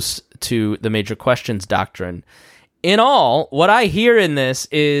close to the major questions doctrine. In all, what I hear in this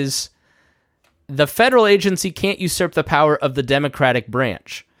is the federal agency can't usurp the power of the Democratic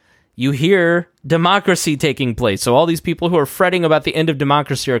branch. You hear democracy taking place. So all these people who are fretting about the end of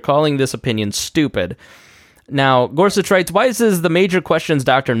democracy are calling this opinion stupid. Now, Gorsuch writes, why does the major questions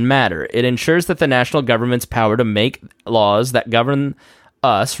doctrine matter? It ensures that the national government's power to make laws that govern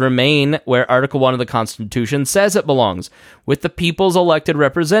us remain where Article 1 of the Constitution says it belongs, with the people's elected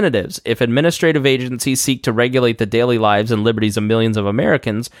representatives. If administrative agencies seek to regulate the daily lives and liberties of millions of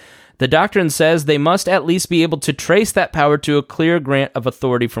Americans, the doctrine says they must at least be able to trace that power to a clear grant of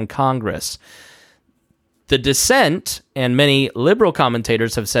authority from Congress. The dissent, and many liberal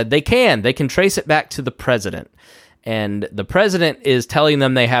commentators have said they can trace it back to the president. And the president is telling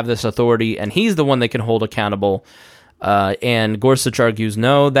them they have this authority, and he's the one they can hold accountable. And Gorsuch argues,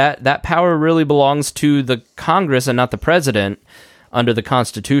 no, that power really belongs to the Congress and not the president under the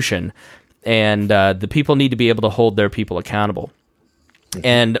Constitution. And the people need to be able to hold their people accountable.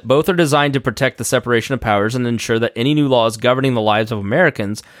 And both are designed to protect the separation of powers and ensure that any new laws governing the lives of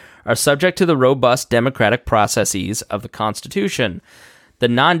Americans are subject to the robust democratic processes of the Constitution. The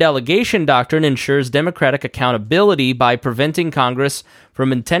non-delegation doctrine ensures democratic accountability by preventing Congress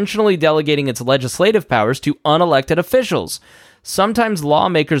from intentionally delegating its legislative powers to unelected officials. Sometimes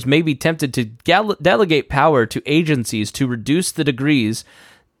lawmakers may be tempted to delegate power to agencies to reduce the degrees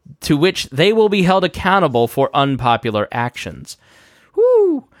to which they will be held accountable for unpopular actions.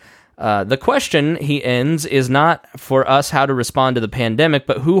 Woo! The question, he ends, is not for us how to respond to the pandemic,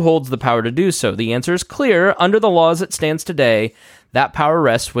 but who holds the power to do so. The answer is clear. Under the law as it stands today, that power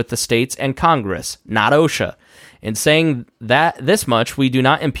rests with the states and Congress, not OSHA. In saying that this much, we do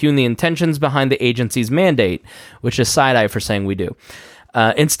not impugn the intentions behind the agency's mandate, which is side-eye for saying we do.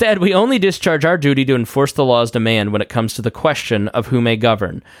 Instead, we only discharge our duty to enforce the law's demand when it comes to the question of who may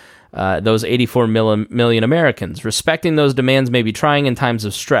govern. Those 84 million Americans. Respecting those demands may be trying in times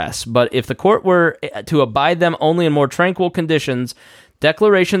of stress, but if the court were to abide them only in more tranquil conditions,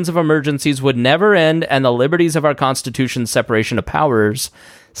 declarations of emergencies would never end, and the liberties of our Constitution's separation of powers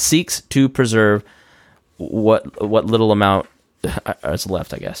seeks to preserve what little amount is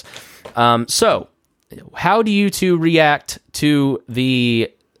left, I guess. So, how do you two react to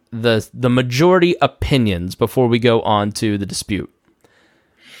the majority opinions before we go on to the dispute?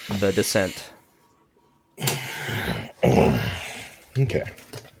 The dissent. Okay.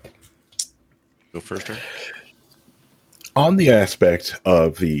 Go first, Ray. On the aspect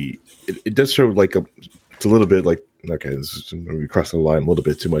of it does show it's a little bit like, okay, this is maybe crossing the line a little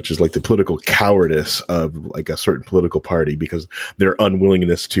bit too much, is like the political cowardice of like a certain political party because their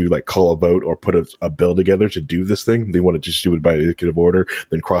unwillingness to like call a vote or put a bill together to do this thing. They want to just do it by executive order,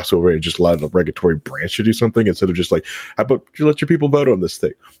 then cross over and just allow the regulatory branch to do something instead of just like, how about you let your people vote on this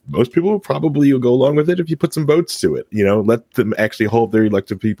thing? Most people will go along with it if you put some votes to it, let them actually hold their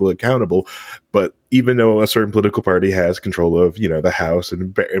elected people accountable. But even though a certain political party has control of, the House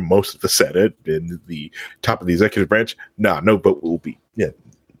and most of the Senate and the top of the executive branch, no vote will be,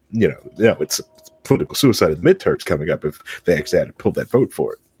 it's political suicide in the midterms coming up if they actually had to pull that vote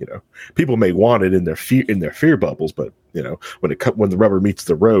for it. People may want it in their fear bubbles, but when the rubber meets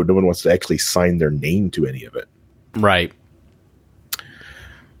the road, no one wants to actually sign their name to any of it. Right.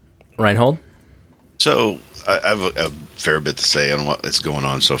 Reinhold? So I have a fair bit to say on what is going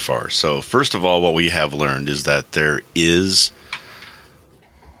on so far. So first of all, what we have learned is that there is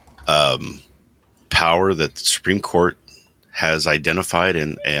power that the Supreme Court has identified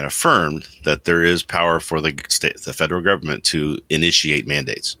and affirmed that there is power for the federal government to initiate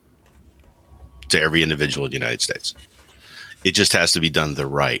mandates to every individual in the United States. It just has to be done the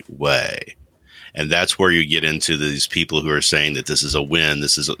right way. And that's where you get into these people who are saying that this is a win.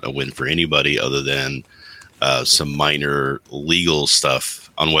 This isn't a win for anybody other than some minor legal stuff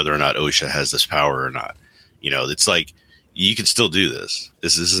on whether or not OSHA has this power or not. It's like you can still do this.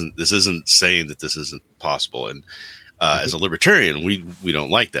 This isn't saying that this isn't possible. And as a libertarian, we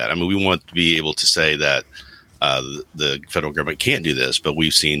don't like that. I mean, we want to be able to say that the federal government can't do this, but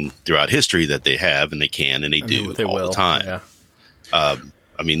we've seen throughout history that they have, and they can, and they do all the time. Yeah.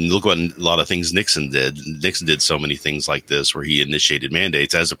 I mean, look what a lot of things Nixon did. Nixon did so many things like this, where he initiated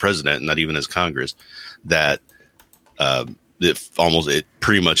mandates as a president, not even as Congress, that it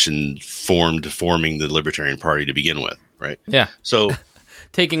pretty much informed forming the Libertarian Party to begin with, right? Yeah. So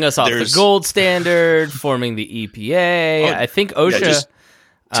taking us off the gold standard, forming the EPA. I think OSHA. Yeah, just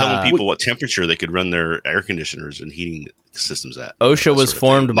telling people what temperature they could run their air conditioners and heating systems at. OSHA was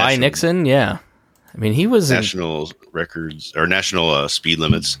formed by Nixon. Yeah. I mean, he was national records or national speed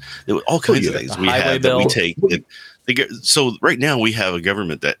limits. There were all kinds of things we have bill. That we take. So right now we have a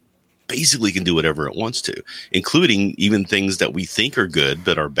government that basically can do whatever it wants to, including even things that we think are good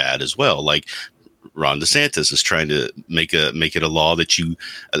but are bad as well. Like Ron DeSantis is trying to make it a law that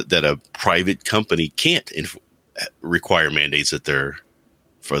that a private company can't require mandates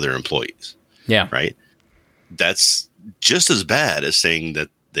for their employees. Yeah. Right. That's just as bad as saying that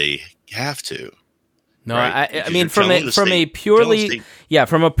they have to. No, right? I mean, from a purely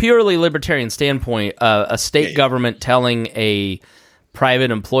libertarian standpoint, a state government telling a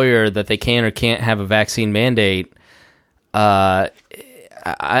private employer that they can or can't have a vaccine mandate, that's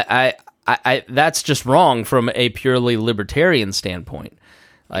just wrong from a purely libertarian standpoint.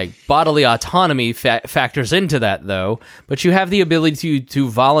 Like, bodily autonomy factors into that, though, but you have the ability to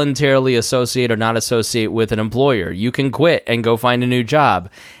voluntarily associate or not associate with an employer. You can quit and go find a new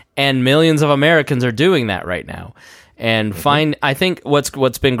job. And millions of Americans are doing that right now. And I think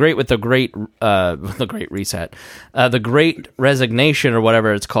what's been great with the Great Reset, the Great Resignation, or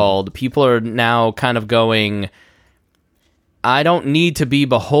whatever it's called, people are now kind of going, I don't need to be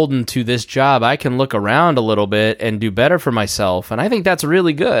beholden to this job. I can look around a little bit and do better for myself. And I think that's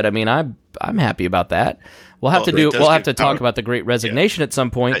really good. I mean, I'm happy about that. We'll have to talk about the Great Resignation at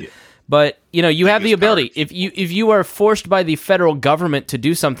some point. But, you have the ability. If you are forced by the federal government to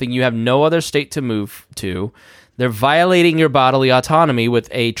do something you have no other state to move to, they're violating your bodily autonomy with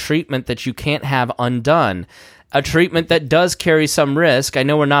a treatment that you can't have undone. A treatment that does carry some risk. I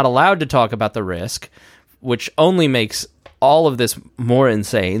know we're not allowed to talk about the risk, which only makes all of this more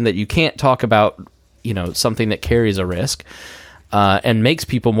insane, that you can't talk about, something that carries a risk and makes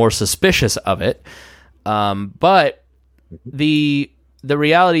people more suspicious of it. But the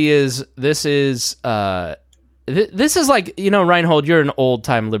reality is, this is like, Reinhold, you're an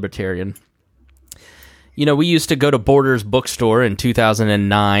old-time libertarian. We used to go to Borders Bookstore in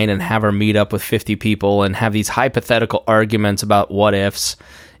 2009 and have our meet up with 50 people and have these hypothetical arguments about what ifs.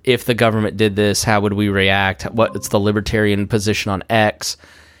 If the government did this, how would we react? What's the libertarian position on X?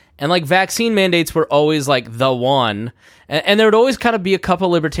 And like, vaccine mandates were always like the one. And there would always kind of be a couple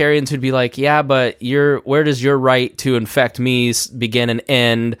libertarians who'd be like, yeah, but where does your right to infect me begin and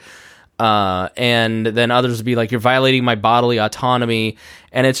end? And then others would be like, you're violating my bodily autonomy.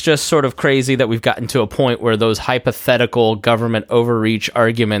 And it's just sort of crazy that we've gotten to a point where those hypothetical government overreach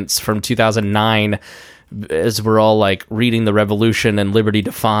arguments from 2009, as we're all like reading The Revolution and Liberty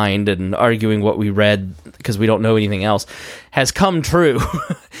Defined and arguing what we read because we don't know anything else, has come true.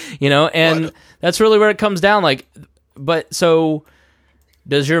 And that's really where it comes down. Like, but so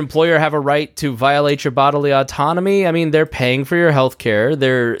does your employer have a right to violate your bodily autonomy? I mean, they're paying for your health care.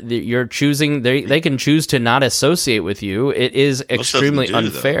 You're choosing, they can choose to not associate with you. It is extremely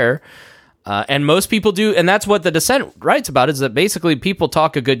unfair. And most people do. And that's what the dissent writes about, is that basically people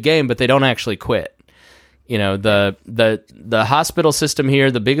talk a good game, but they don't actually quit. The hospital system here,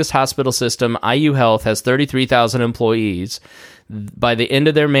 the biggest hospital system, IU Health, has 33,000 employees. By the end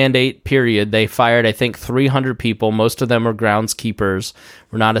of their mandate period, they fired, I think, 300 people. Most of them are groundskeepers,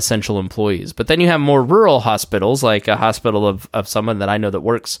 were not essential employees. But then you have more rural hospitals, like a hospital of someone that I know that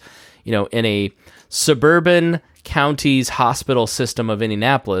works, in a suburban county's hospital system of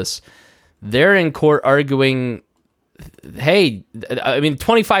Indianapolis. They're in court arguing, hey, I mean,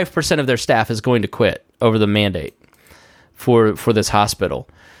 25% of their staff is going to quit over the mandate for this hospital.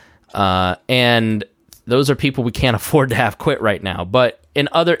 And those are people we can't afford to have quit right now. But in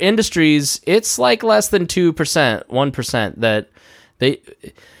other industries, it's like less than 2%, 1% that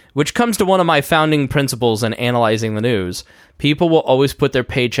which comes to one of my founding principles in analyzing the news. People will always put their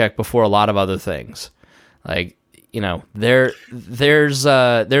paycheck before a lot of other things. Like, there's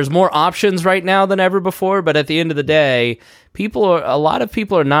more options right now than ever before, but at the end of the day, a lot of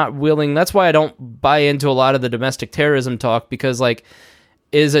people are not willing. That's why I don't buy into a lot of the domestic terrorism talk, because like,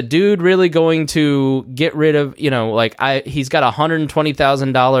 is a dude really going to get rid of, like he's got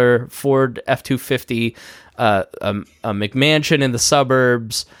 $120,000 Ford F-250, a McMansion in the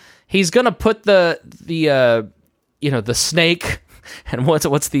suburbs. He's going to put the snake and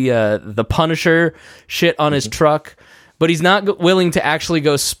what's the Punisher shit on his truck, but he's not willing to actually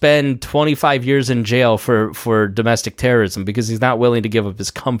go spend 25 years in jail for domestic terrorism because he's not willing to give up his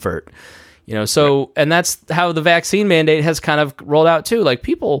comfort. And that's how the vaccine mandate has kind of rolled out too. Like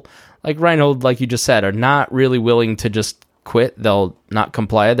people like Reinhold, like you just said, are not really willing to just quit. They'll not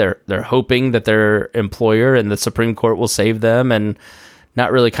comply. They're hoping that their employer and the Supreme Court will save them and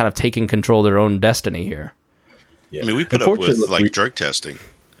not really kind of taking control of their own destiny here. Yeah. I mean, we put up with like drug testing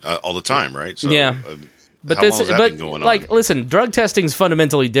all the time, right? So, yeah. But how long has that been going on? Listen, drug testing is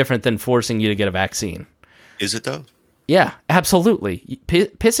fundamentally different than forcing you to get a vaccine. Is it though? Yeah, absolutely.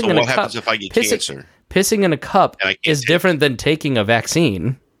 Pissing in a cup. What happens if I get cancer? Pissing in a cup is different than taking a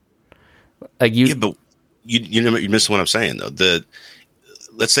vaccine. Like yeah, but you miss what I'm saying though.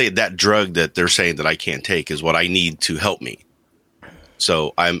 Let's say that drug that they're saying that I can't take is what I need to help me.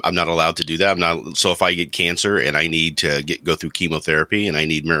 So I'm not allowed to do that. So if I get cancer and I need to go through chemotherapy and I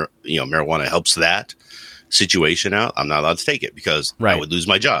need marijuana helps that situation out, I'm not allowed to take it because I would lose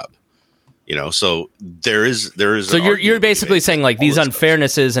my job. So there is. So you're basically saying like these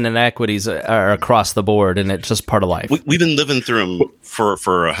unfairnesses and inequities are across the board, and it's just part of life. We've been living through them for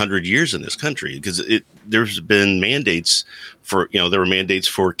 100 years in this country because there's been mandates for there were mandates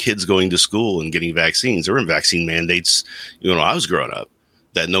for kids going to school and getting vaccines. There were vaccine mandates when I was growing up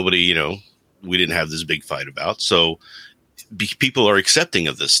that nobody we didn't have this big fight about. So people are accepting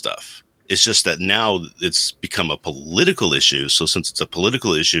of this stuff. It's just that now it's become a political issue. So since it's a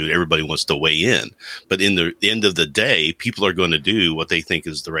political issue, everybody wants to weigh in. But in the end of the day, people are going to do what they think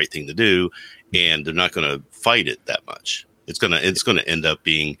is the right thing to do, and they're not going to fight it that much. It's going to end up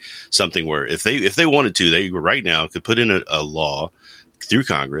being something where if they wanted to, they right now could put in a law through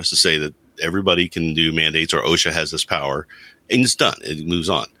Congress to say that everybody can do mandates, or OSHA has this power, and it's done. It moves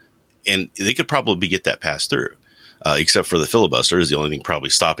on, and they could probably get that passed through. Except for the filibuster is the only thing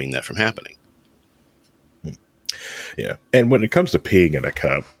probably stopping that from happening. Yeah. And when it comes to peeing in a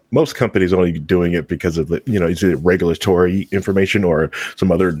cup, most companies are only doing it because of the, either regulatory information or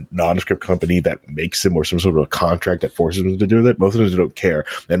some other nondescript company that makes them or some sort of a contract that forces them to do that. Most of them don't care.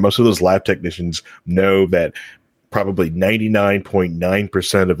 And most of those lab technicians know that probably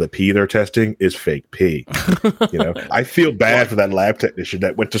 99.9% of the pee they're testing is fake pee. I feel bad for that lab technician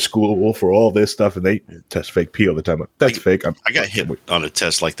that went to school for all this stuff and they test fake pee all the time. That's fake. I got hit on a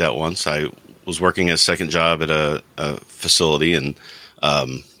test like that once. I was working a second job at a facility and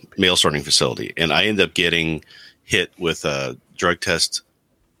mail sorting facility, and I ended up getting hit with a drug test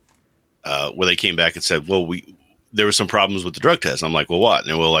where they came back and said, well, there were some problems with the drug test. I'm like, well, what? And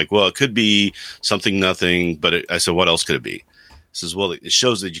they were like, well, it could be something, nothing. But I said, what else could it be? He says, well, it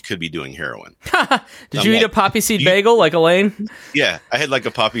shows that you could be doing heroin. Did you eat a poppy seed bagel like Elaine? Yeah, I had like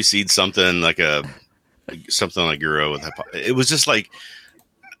a poppy seed something like something like Euro. It was just like,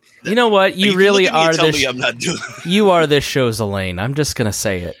 you know what? You really are this. I'm not doing. You are this show's Elaine. I'm just gonna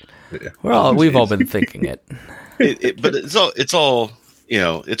say it. Yeah. We've all been thinking it. But it's all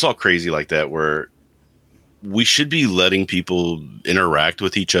it's all crazy like that where. We should be letting people interact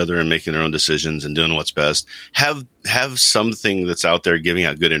with each other and making their own decisions and doing what's best. Have something that's out there giving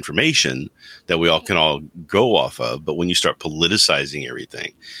out good information that we all can all go off of. But when you start politicizing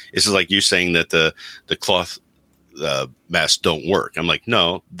everything, it's like you're saying that the cloth masks don't work. I'm like,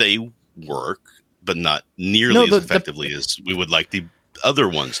 no, they work, but not nearly as effectively as we would like the other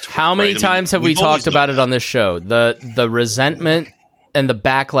ones to. How many times have we talked about it on this show? The resentment and the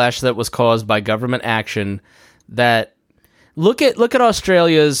backlash that was caused by government action. That look at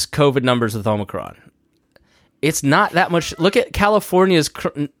Australia's COVID numbers with Omicron. It's not that much. Look at California's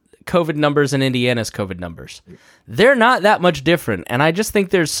COVID numbers and Indiana's COVID numbers. They're not that much different. And I just think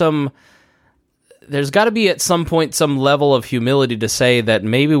there's got to be at some point some level of humility to say that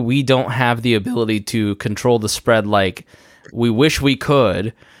maybe we don't have the ability to control the spread like we wish we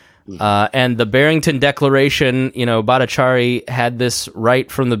could. And the Barrington Declaration, Bhattacharya had this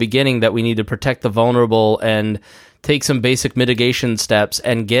right from the beginning that we need to protect the vulnerable and take some basic mitigation steps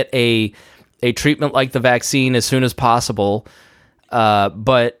and get a treatment like the vaccine as soon as possible.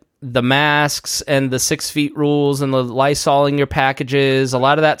 But the masks and the 6 feet rules and the Lysoling your packages, a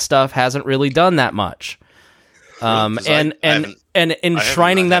lot of that stuff hasn't really done that much. And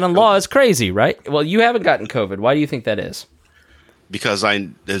enshrining that in law is crazy, right? Well, you haven't gotten COVID. Why do you think that is? Because I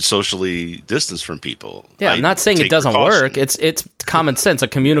socially distanced from people. Yeah, I'm not saying it doesn't work. It's common sense. A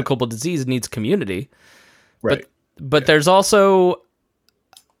communicable disease needs community. Right. But there's also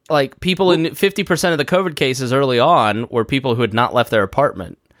like people in 50% of the COVID cases early on were people who had not left their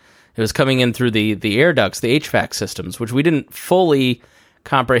apartment. It was coming in through the air ducts, the HVAC systems, which we didn't fully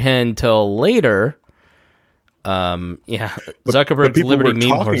comprehend till later. Zuckerberg's people Liberty were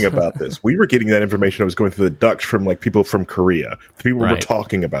meme talking about this. We were getting that information. I was going through the ducts from like people from Korea. People were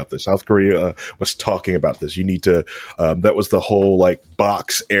talking about this. South Korea was talking about this. You need to. That was the whole like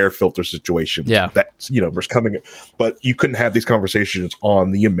box air filter situation. Yeah, that was coming. But you couldn't have these conversations on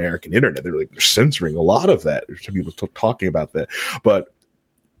the American internet. They're censoring a lot of that. There's some people talking about that, but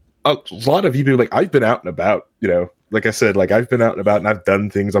a lot of you like I've been out and about. Like I said, like I've been out and about and I've done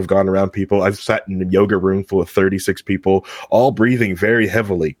things. I've gone around people. I've sat in a yoga room full of 36 people, all breathing very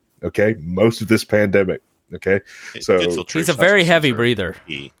heavily. Okay. Most of this pandemic. Okay. So he's a very heavy breather.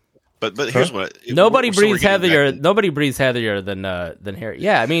 But here's what nobody breathes heavier. Nobody breathes heavier than Harry.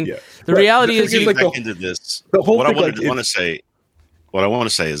 Yeah. I mean, the reality is you back into this. What I want to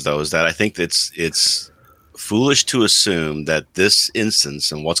say is that I think it's foolish to assume that this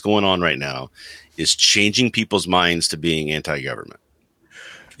instance and what's going on right now is changing people's minds to being anti-government.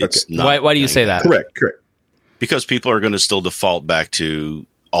 It's not. Why do you say that? Correct. Because people are going to still default back to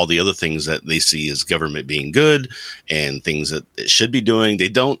all the other things that they see as government being good and things that it should be doing.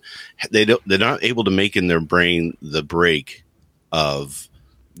 They're not able to make in their brain the break of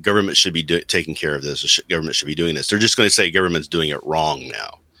government should be taking care of this. Government should be doing this. They're just going to say government's doing it wrong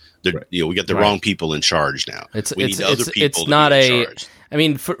now. We got the wrong people in charge now. We need other people to be in charge. I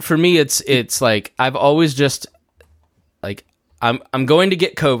mean, for me, it's like I've always just like I'm going to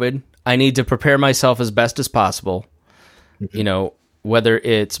get COVID. I need to prepare myself as best as possible. Mm-hmm. Whether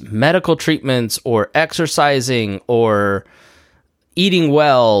it's medical treatments or exercising or eating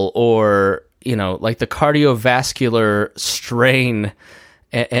well or like the cardiovascular strain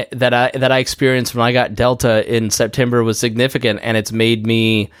that I experienced when I got Delta in September was significant, and it's made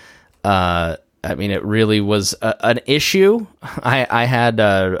me. It really was an issue. I had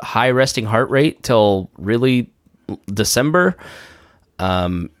a high resting heart rate till really December.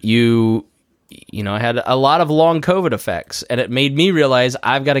 I had a lot of long COVID effects, and it made me realize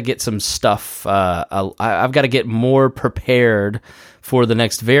I've got to get some stuff. I've got to get more prepared for the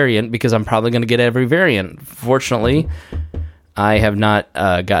next variant because I'm probably going to get every variant. Fortunately, I have not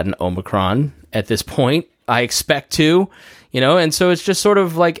gotten Omicron at this point. I expect to, and so it's just sort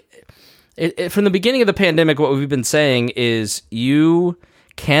of like. From the beginning of the pandemic, what we've been saying is you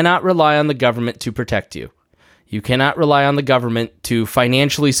cannot rely on the government to protect you. You cannot rely on the government to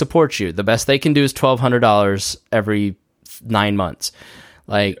financially support you. The best they can do is $1,200 every 9 months.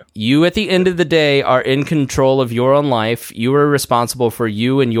 You, at the end of the day, are in control of your own life. You are responsible for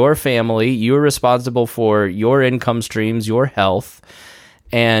you and your family. You are responsible for your income streams, your health.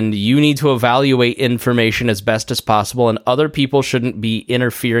 And you need to evaluate information as best as possible, and other people shouldn't be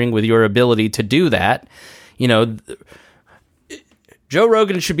interfering with your ability to do that. Joe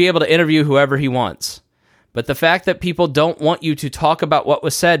Rogan should be able to interview whoever he wants. But the fact that people don't want you to talk about what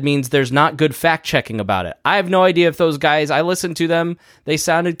was said means there's not good fact-checking about it. I have no idea if those guys, I listened to them, they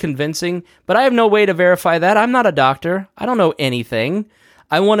sounded convincing, but I have no way to verify that. I'm not a doctor. I don't know anything.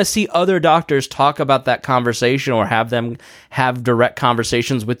 I want to see other doctors talk about that conversation or have them have direct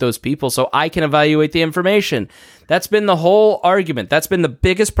conversations with those people so I can evaluate the information. That's been the whole argument. That's been the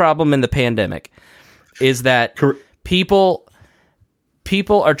biggest problem in the pandemic, is that people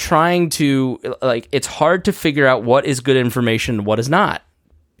are trying to, it's hard to figure out what is good information and what is not,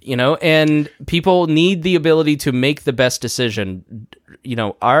 and people need the ability to make the best decision.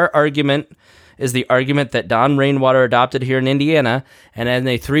 Our argument is the argument that Don Rainwater adopted here in Indiana, and in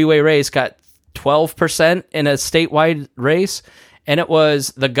a three-way race got 12% in a statewide race. And it was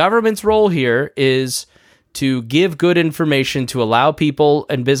the government's role here is to give good information to allow people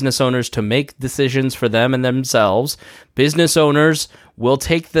and business owners to make decisions for them and themselves. Business owners will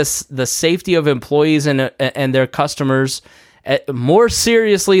take the safety of employees and their customers more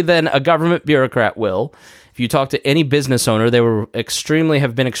seriously than a government bureaucrat will. If you talk to any business owner, they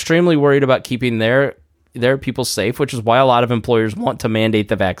have been extremely worried about keeping their people safe, which is why a lot of employers want to mandate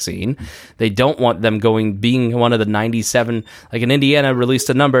the vaccine. They don't want them being one of the 97, like in Indiana released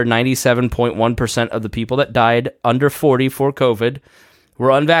a number, 97.1% of the people that died under 40 for COVID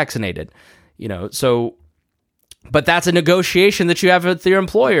were unvaccinated. But that's a negotiation that you have with your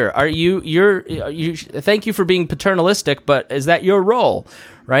employer. Thank you for being paternalistic, but is that your role?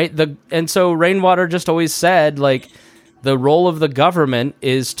 Right? And so Rainwater just always said, the role of the government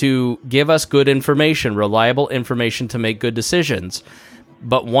is to give us good information, reliable information to make good decisions.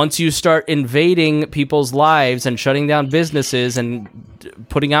 But once you start invading people's lives and shutting down businesses and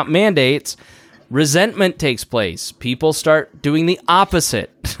putting out mandates, resentment takes place. People start doing the opposite.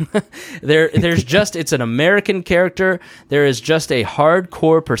 It's an American character. There is just a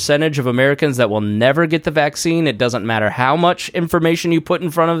hardcore percentage of Americans that will never get the vaccine. It doesn't matter how much information you put in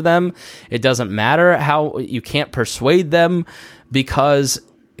front of them. It doesn't matter how you can't persuade them because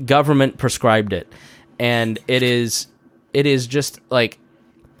government prescribed it. And it is just like,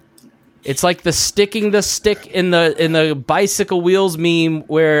 it's like the sticking the stick in the bicycle wheels meme,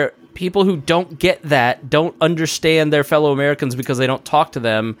 where people who don't get that, don't understand their fellow Americans because they don't talk to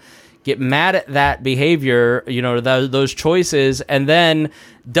them, get mad at that behavior, those choices, and then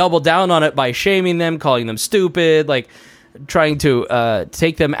double down on it by shaming them, calling them stupid, like trying to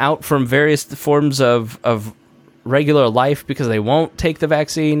take them out from various forms of regular life because they won't take the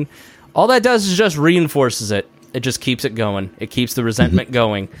vaccine. All that does is just reinforces it. It just keeps it going. It keeps the resentment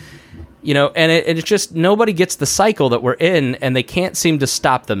going. And it's just, nobody gets the cycle that we're in, and they can't seem to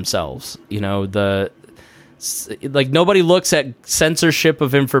stop themselves. Nobody looks at censorship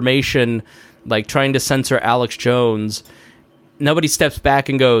of information, like trying to censor Alex Jones. Nobody steps back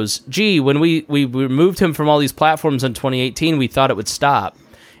and goes, gee, when we removed him from all these platforms in 2018, we thought it would stop.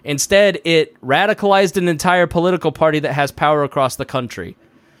 Instead, it radicalized an entire political party that has power across the country.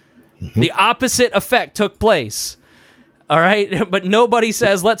 The opposite effect took place. All right, but nobody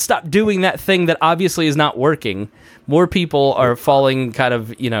says, let's stop doing that thing that obviously is not working. More people are falling kind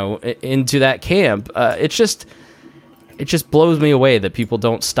of, into that camp. It just blows me away that people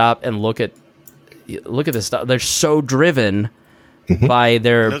don't stop and look at this stuff. They're so driven by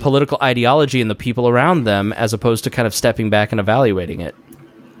their political ideology and the people around them, as opposed to kind of stepping back and evaluating it.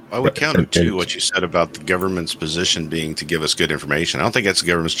 I would counter to what you said about the government's position being to give us good information. I don't think that's the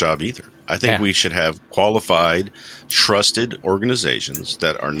government's job either. I think we should have qualified, trusted organizations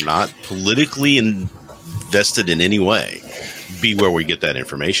that are not politically invested in any way be where we get that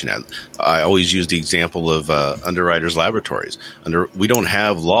information at. I always use the example of Underwriters Laboratories. We don't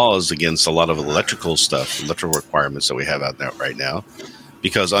have laws against a lot of electrical requirements that we have out there right now,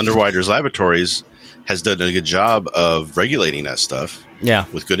 because Underwriters Laboratories has done a good job of regulating that stuff. Yeah,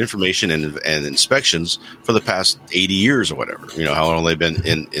 with good information and inspections for the past 80 years or whatever. How long they've been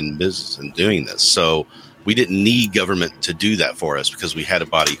in business and doing this. So we didn't need government to do that for us because we had a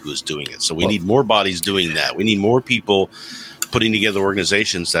body who was doing it. So we need more bodies doing that. We need more people putting together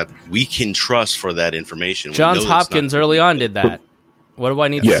organizations that we can trust for that information. Johns Hopkins early on did that. What do I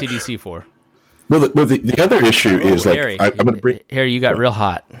need the CDC for? Well, the other issue is like, Harry, I'm going to bring Harry, you got real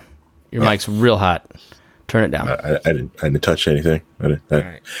hot. Your mic's real hot. Turn it down. I didn't touch anything.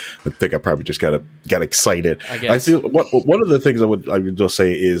 I think I probably just got excited. I feel one of the things I would just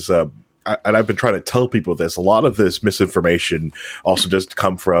say is, and I've been trying to tell people this, a lot of this misinformation also does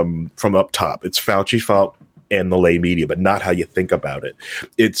come from up top. It's Fauci's fault and the lay media, but not how you think about it.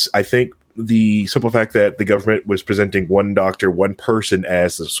 I think the simple fact that the government was presenting one doctor, one person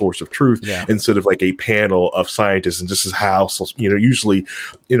as the source of truth, instead of like a panel of scientists. And this is how, usually,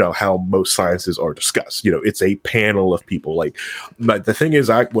 how most sciences are discussed. It's a panel of people. But the thing is,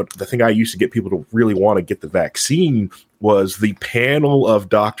 the thing I used to get people to really want to get the vaccine was the panel of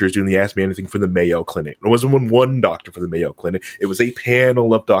doctors doing the Ask Me Anything for the Mayo Clinic. It wasn't one doctor for the Mayo Clinic. It was a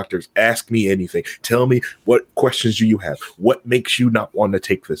panel of doctors. Ask me anything. Tell me, what questions do you have? What makes you not want to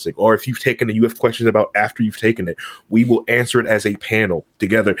take this thing? Or if you've taken it, you have questions about after you've taken it. We will answer it as a panel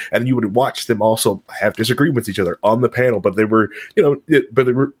together. And you would watch them also have disagreements with each other on the panel, but they were, but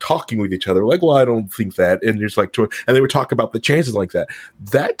they were talking with each other. Like, well, I don't think that. And there's and they would talk about the chances like that.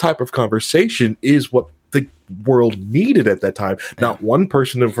 That type of conversation is what the world needed at that time. Not one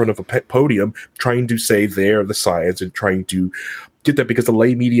person in front of a podium trying to say they're the science and trying to get that, because the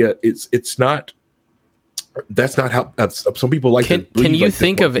lay media it's not. That's not how some people like. Can you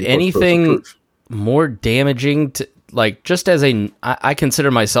think of anything more damaging to, just as I consider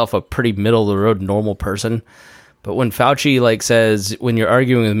myself a pretty middle of the road normal person, but when Fauci says, when you're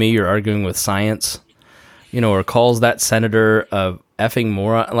arguing with me, you're arguing with science, or calls that senator a effing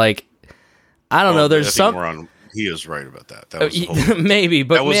moron, I don't know. There's some moron. He is right about that. That was maybe,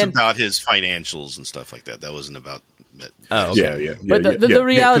 but that was about his financials and stuff like that. That wasn't about. Oh, okay. Yeah. But the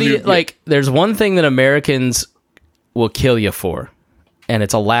reality, there's one thing that Americans will kill you for, and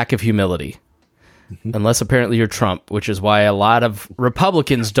it's a lack of humility. Unless apparently you're Trump, which is why a lot of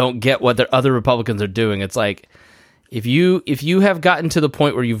Republicans don't get what the other Republicans are doing. It's like, if you have gotten to the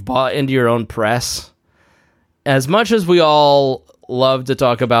point where you've bought into your own press, as much as we all love to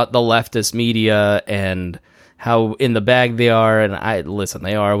talk about the leftist media and how in the bag they are, and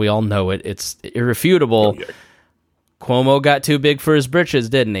they are, we all know it. It's irrefutable. Cuomo got too big for his britches,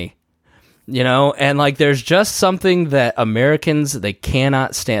 didn't he? You know, and like there's just something that Americans, they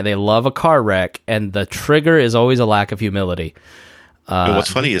cannot stand. They love a car wreck, and the trigger is always a lack of humility. But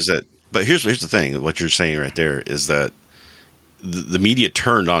what's funny is that, but here's the thing, what you're saying right there is that the media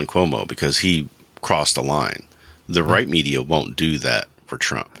turned on Cuomo because he crossed the line. The right media won't do that for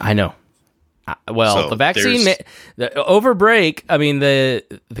Trump. I know. Well, So the vaccine over break. I mean, the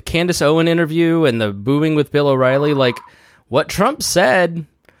Candace Owen interview and the booing with Bill O'Reilly. Like what Trump said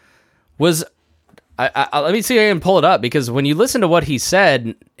was. Let me see if I can pull it up, because when you listen to what he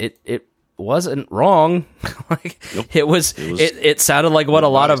said, it wasn't wrong. Like Nope. it sounded like what a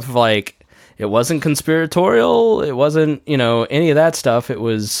lot of like. It wasn't conspiratorial. It wasn't any of that stuff. It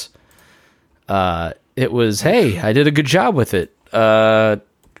was. Hey, I did a good job with it.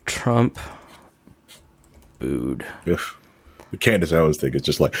 Trump. Booed. The Candace Owens thing is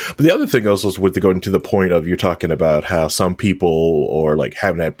just like, but the other thing also is with going to the point of you're talking about how some people are like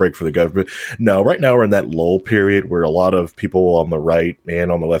having that break for the government. No, right now we're in that lull period where a lot of people on the right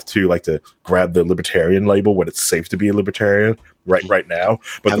and on the left too like to grab the libertarian label when it's safe to be a libertarian right now.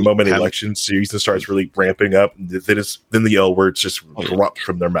 But the moment election season starts really ramping up, then the L words just erupt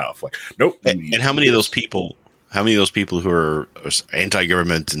from their mouth. Like, nope. And how many of those people? How many of those people who are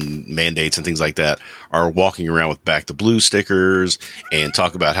anti-government and mandates and things like that are walking around with Back the Blue stickers and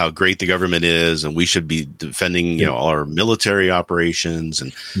talk about how great the government is and we should be defending, all our military operations?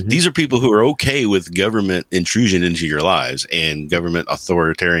 And these are people who are okay with government intrusion into your lives and government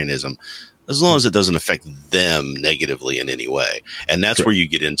authoritarianism, as long as it doesn't affect them negatively in any way. And that's where you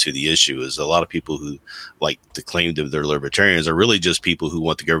get into the issue, is a lot of people who like to claim that they're libertarians are really just people who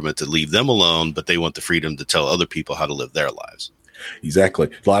want the government to leave them alone, but they want the freedom to tell other people how to live their lives. Exactly.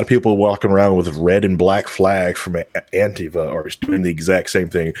 A lot of people walking around with red and black flags from Antifa are doing the exact same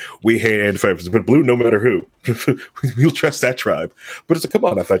thing. We hate Antifa, but blue no matter who. We'll trust that tribe. But it's like, come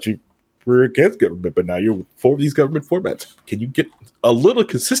on, I thought you were against government, but now you're for these government formats. Can you get a little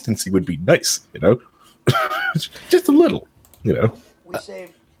consistency? Would be nice, just a little, We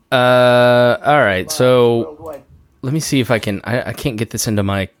saved All right, so worldwide. let me see if I can. I can't get this into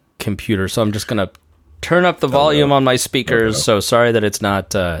my computer, so I'm just gonna turn up the volume on my speakers. So sorry that it's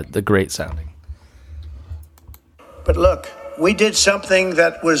not the great sounding. But look, we did something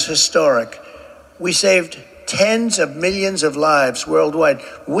that was historic. We saved tens of millions of lives worldwide.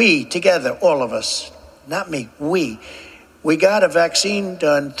 We, together, all of us, not me, we got a vaccine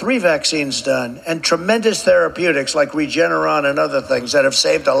done, 3 vaccines done, and tremendous therapeutics like Regeneron and other things that have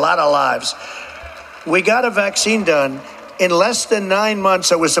saved a lot of lives. We got a vaccine done in less than 9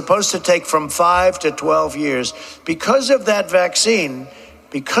 months. It was supposed to take from 5 to 12 years. Because of that vaccine,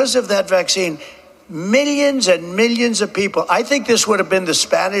 millions and millions of people. I think this would have been the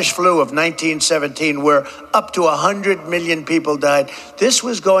Spanish flu of 1917, where up to 100 million people died. This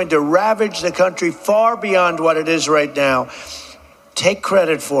was going to ravage the country far beyond what it is right now. Take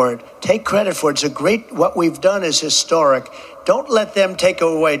credit for it. Take credit for it. It's a great, what we've done is historic. Don't let them take it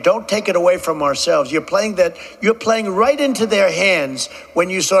away. Don't take it away from ourselves. You're playing right into their hands when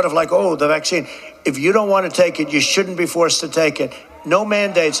you sort of like, oh, the vaccine. If you don't want to take it, you shouldn't be forced to take it. No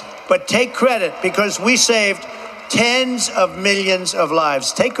mandates, but take credit, because we saved tens of millions of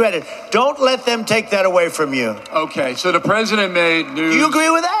lives. Take credit. Don't let them take that away from you. Okay, so the president made news. Do you agree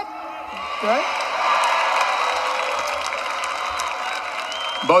with that? Right?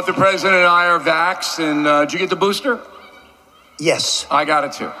 Both the president and I are vaxxed, and did you get the booster? Yes. I got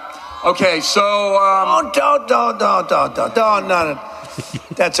it too. Okay, so Don't.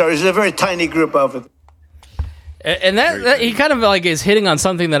 That's all right. It's a very tiny group of it. And that he kind of like is hitting on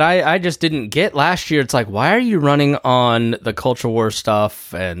something that I just didn't get last year. It's like, why are you running on the culture war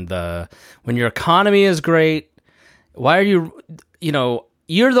stuff and when your economy is great? Why are you,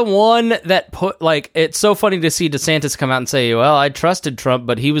 you're the one that put, like, it's so funny to see DeSantis come out and say, well, I trusted Trump,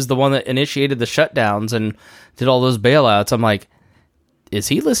 but he was the one that initiated the shutdowns and did all those bailouts. I'm like, is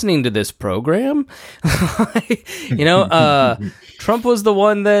he listening to this program? Trump was the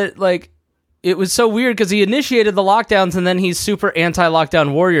one that, like, it was so weird because he initiated the lockdowns and then he's super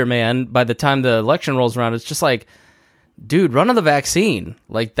anti-lockdown warrior man by the time the election rolls around. It's just like, dude, run on the vaccine.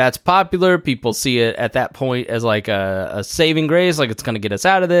 Like, that's popular. People see it at that point as like a saving grace. Like, it's going to get us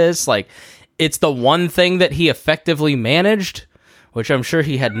out of this. Like, it's the one thing that he effectively managed, which I'm sure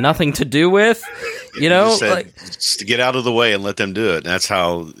he had nothing to do with, just to get out of the way and let them do it. And that's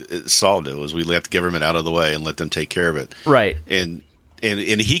how it solved it, was we let the government out of the way and let them take care of it. Right.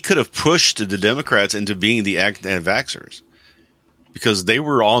 And he could have pushed the Democrats into being the anti-vaxxers because they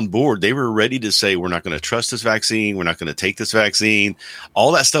were on board. They were ready to say, we're not going to trust this vaccine. We're not going to take this vaccine.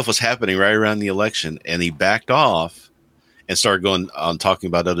 All that stuff was happening right around the election, and he backed off. and started going on talking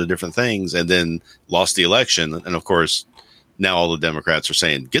about other different things, and then lost the election. And of course, now all the Democrats are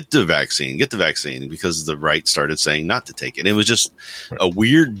saying, get the vaccine, because the right started saying not to take it. It was just a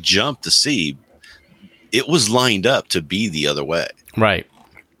weird jump to see. It was lined up to be the other way. Right.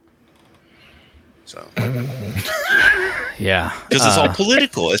 So, yeah. Because it's all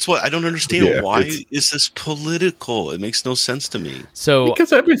political. It's what I don't understand. Yeah, Why is this political? It makes no sense to me. So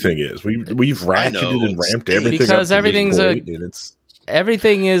because everything is. We've ratcheted and ramped everything because up everything's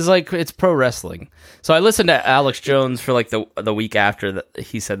everything is like it's pro wrestling. So I listened to Alex Jones for like the week after that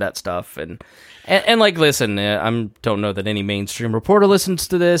he said that stuff, and like listen, I don't know that any mainstream reporter listens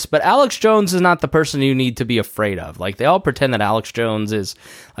to this, but Alex Jones is not the person you need to be afraid of. Like they all pretend that Alex Jones is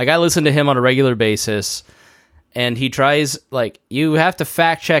like I listen to him on a regular basis, and he tries like you have to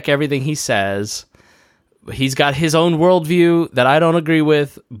fact check everything he says. He's got his own worldview that I don't agree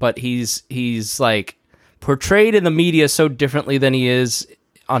with, but he's like portrayed in the media so differently than he is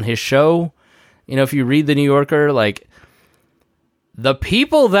on his show. You know, if you read the New Yorker, like the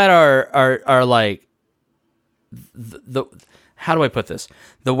people that are like the how do I put this?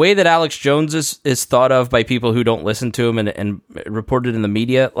 The way that Alex Jones is thought of by people who don't listen to him and reported in the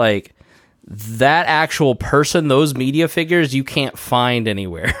media, like that actual person, those media figures, you can't find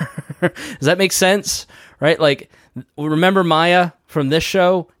anywhere. Does that make sense? Right? Like, remember Maya from this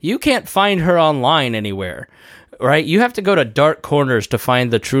show? You can't find her online anywhere, right? You have to go to dark corners to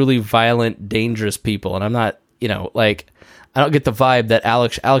find the truly violent, dangerous people. And I'm not, like, I don't get the vibe that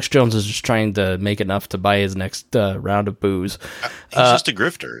Alex Jones is just trying to make enough to buy his next round of booze. He's just a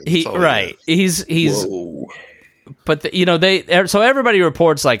grifter. Right. He's. Whoa. But so everybody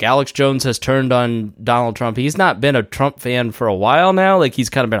reports like Alex Jones has turned on Donald Trump. He's not been a Trump fan for a while now. Like he's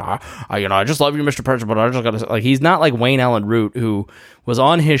kind of been, I just love you, Mr. President, but I just gotta like he's not like Wayne Allen Root, who was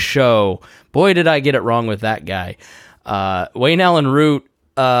on his show. Boy, did I get it wrong with that guy. Wayne Allen Root,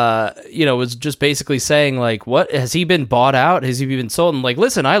 was just basically saying like, what has he been bought out? Has he been sold? And like,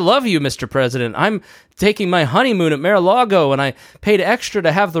 listen, I love you, Mr. President. I'm taking my honeymoon at Mar-a-Lago, and I paid extra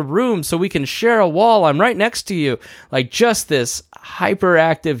to have the room so we can share a wall. I'm right next to you. Like just this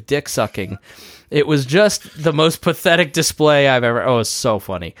hyperactive dick sucking. It was just the most pathetic display I've ever. Oh, it's so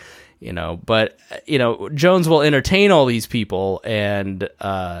funny, But Jones will entertain all these people, and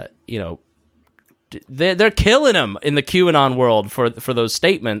they're killing him in the QAnon world for those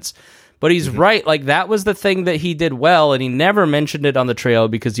statements. But he's right. Like that was the thing that he did well, and he never mentioned it on the trail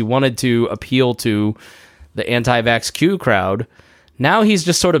because he wanted to appeal to the anti-vax Q crowd. Now he's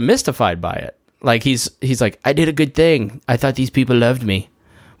just sort of mystified by it. Like he's like, I did a good thing. I thought these people loved me.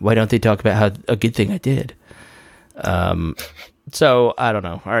 Why don't they talk about how a good thing I did? So I don't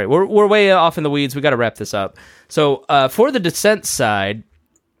know. All right, we're way off in the weeds. We got to wrap this up. So for the dissent side,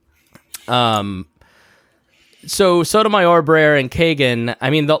 So Sotomayor, Breyer, and Kagan,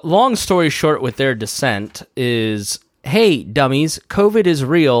 I mean, the long story short with their dissent is, hey, dummies, COVID is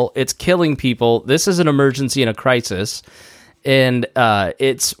real. It's killing people. This is an emergency and a crisis. And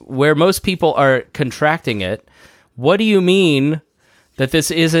it's where most people are contracting it. What do you mean that this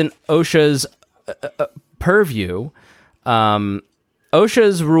isn't OSHA's purview?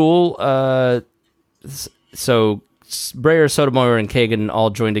 OSHA's rule, so Breyer, Sotomayor, and Kagan all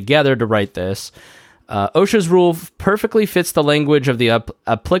joined together to write this. OSHA's rule perfectly fits the language of the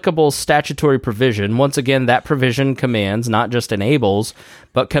applicable statutory provision. Once again, that provision commands, not just enables,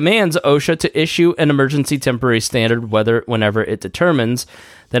 but commands OSHA to issue an emergency temporary standard whenever it determines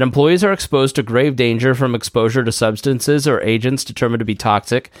that employees are exposed to grave danger from exposure to substances or agents determined to be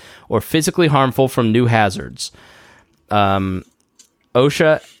toxic or physically harmful from new hazards. OSHA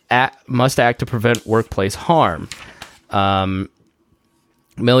must act to prevent workplace harm.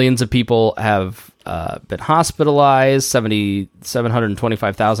 Millions of people have been hospitalized.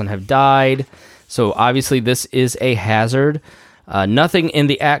 725,000 have died. So obviously this is a hazard. Nothing in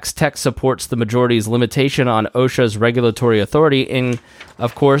the Act's text supports the majority's limitation on OSHA's regulatory authority. And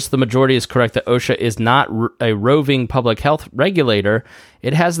of course, the majority is correct that OSHA is not a roving public health regulator.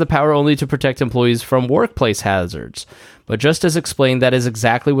 It has the power only to protect employees from workplace hazards. But just as explained, that is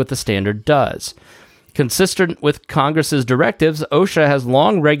exactly what the standard does. Consistent with Congress's directives, OSHA has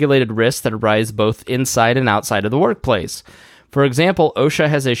long regulated risks that arise both inside and outside of the workplace. For example, OSHA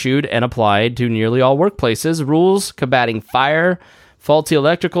has issued and applied to nearly all workplaces rules combating fire, faulty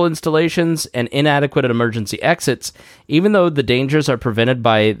electrical installations, and inadequate emergency exits, even though the dangers are prevented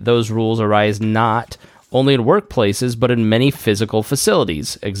by those rules arise not only in workplaces, but in many physical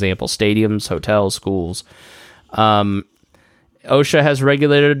facilities. Example, stadiums, hotels, schools. OSHA has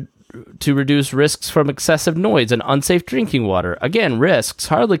regulated to reduce risks from excessive noise and unsafe drinking water. Again, risks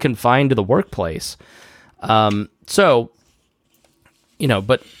hardly confined to the workplace. So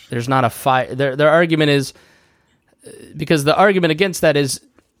but there's not a fire. Their argument is, because the argument against that is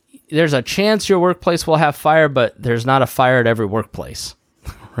there's a chance your workplace will have fire, but there's not a fire at every workplace,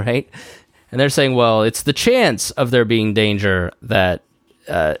 right? And they're saying, well, it's the chance of there being danger that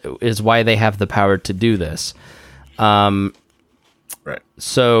is why they have the power to do this. Right.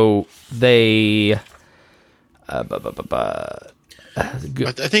 So they... I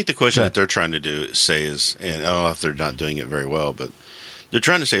think the question that they're trying to say is, and I don't know if they're not doing it very well, but they're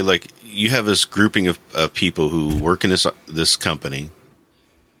trying to say, like, you have this grouping of people who work in this company,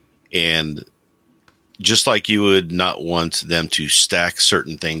 and just like you would not want them to stack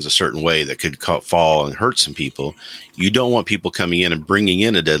certain things a certain way that could fall and hurt some people, you don't want people coming in and bringing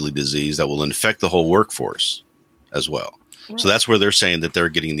in a deadly disease that will infect the whole workforce as well. Right. So that's where they're saying that they're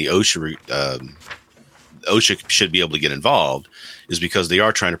getting the OSHA should be able to get involved, is because they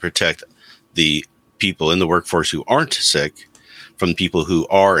are trying to protect the people in the workforce who aren't sick from people who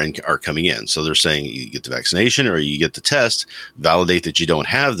are coming in. So they're saying you get the vaccination or you get the test, validate that you don't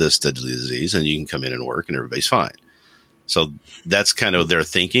have this deadly disease, and you can come in and work and everybody's fine. So that's kind of their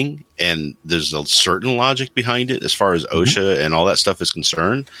thinking, and there's a certain logic behind it as far as OSHA and all that stuff is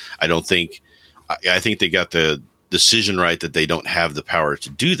concerned. I think they got the decision right that they don't have the power to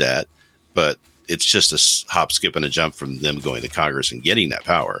do that, but it's just a hop, skip, and a jump from them going to Congress and getting that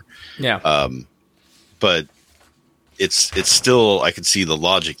power. Yeah. But it's still, I can see the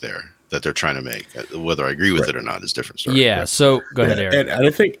logic there that they're trying to make. Whether I agree with it or not is a different story. Yeah. So go ahead, Eric.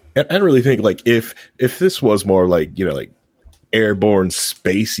 And I really think like if this was more like, like airborne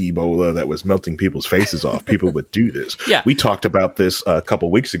space Ebola that was melting people's faces off, people would do this. Yeah. We talked about this a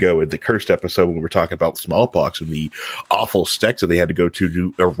couple weeks ago in the Cursed episode when we were talking about smallpox and the awful steps that they had to go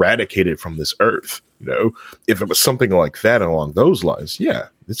to eradicate it from this earth. If it was something like that along those lines,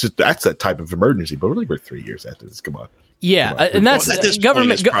 that's that type of emergency. But we're 3 years after this. Come on. Yeah, Come on. and that's at this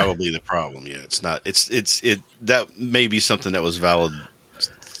government. Point, that's probably the problem. Yeah, it's not. It's that may be something that was valid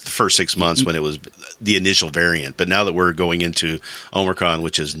the first 6 months when it was the initial variant, but now that we're going into Omicron,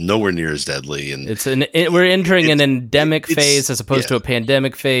 which is nowhere near as deadly, and we're entering an endemic phase as opposed to a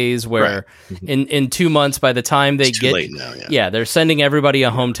pandemic phase, where in 2 months, by the time they get late now, they're sending everybody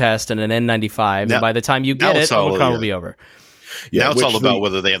a home test and an N95, and by the time you get it, Omicron will be over. Yeah, now it's all about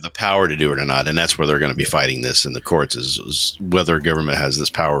whether they have the power to do it or not, and that's where they're going to be fighting this in the courts, is whether government has this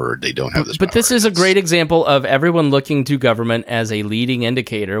power or they don't have this power. But this is a great example of everyone looking to government as a leading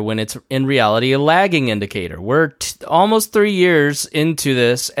indicator when it's in reality a lagging indicator. We're almost 3 years into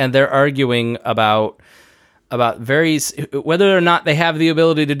this, and they're arguing about whether or not they have the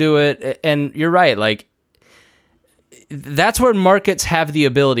ability to do it. And you're right, like, that's where markets have the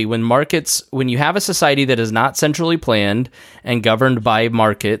ability. When you have a society that is not centrally planned and governed by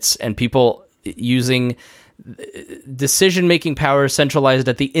markets, and people using decision-making power centralized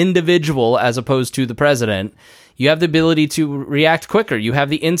at the individual as opposed to the president, you have the ability to react quicker. You have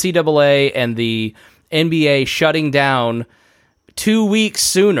the NCAA and the NBA shutting down 2 weeks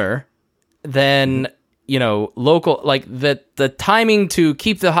sooner than local, like the timing to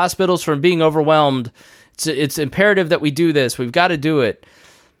keep the hospitals from being overwhelmed. It's imperative that we do this. We've got to do it.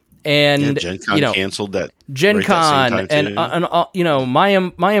 And Gen Con canceled that. Gen Con and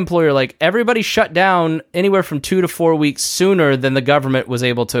my employer, like, everybody shut down anywhere from 2 to 4 weeks sooner than the government was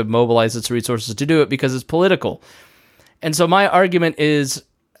able to mobilize its resources to do it, because it's political. And so my argument is,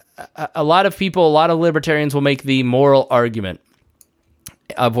 a lot of libertarians will make the moral argument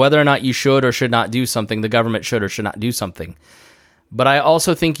of whether or not you should or should not do something. The government should or should not do something. But I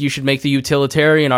also think you should make the utilitarian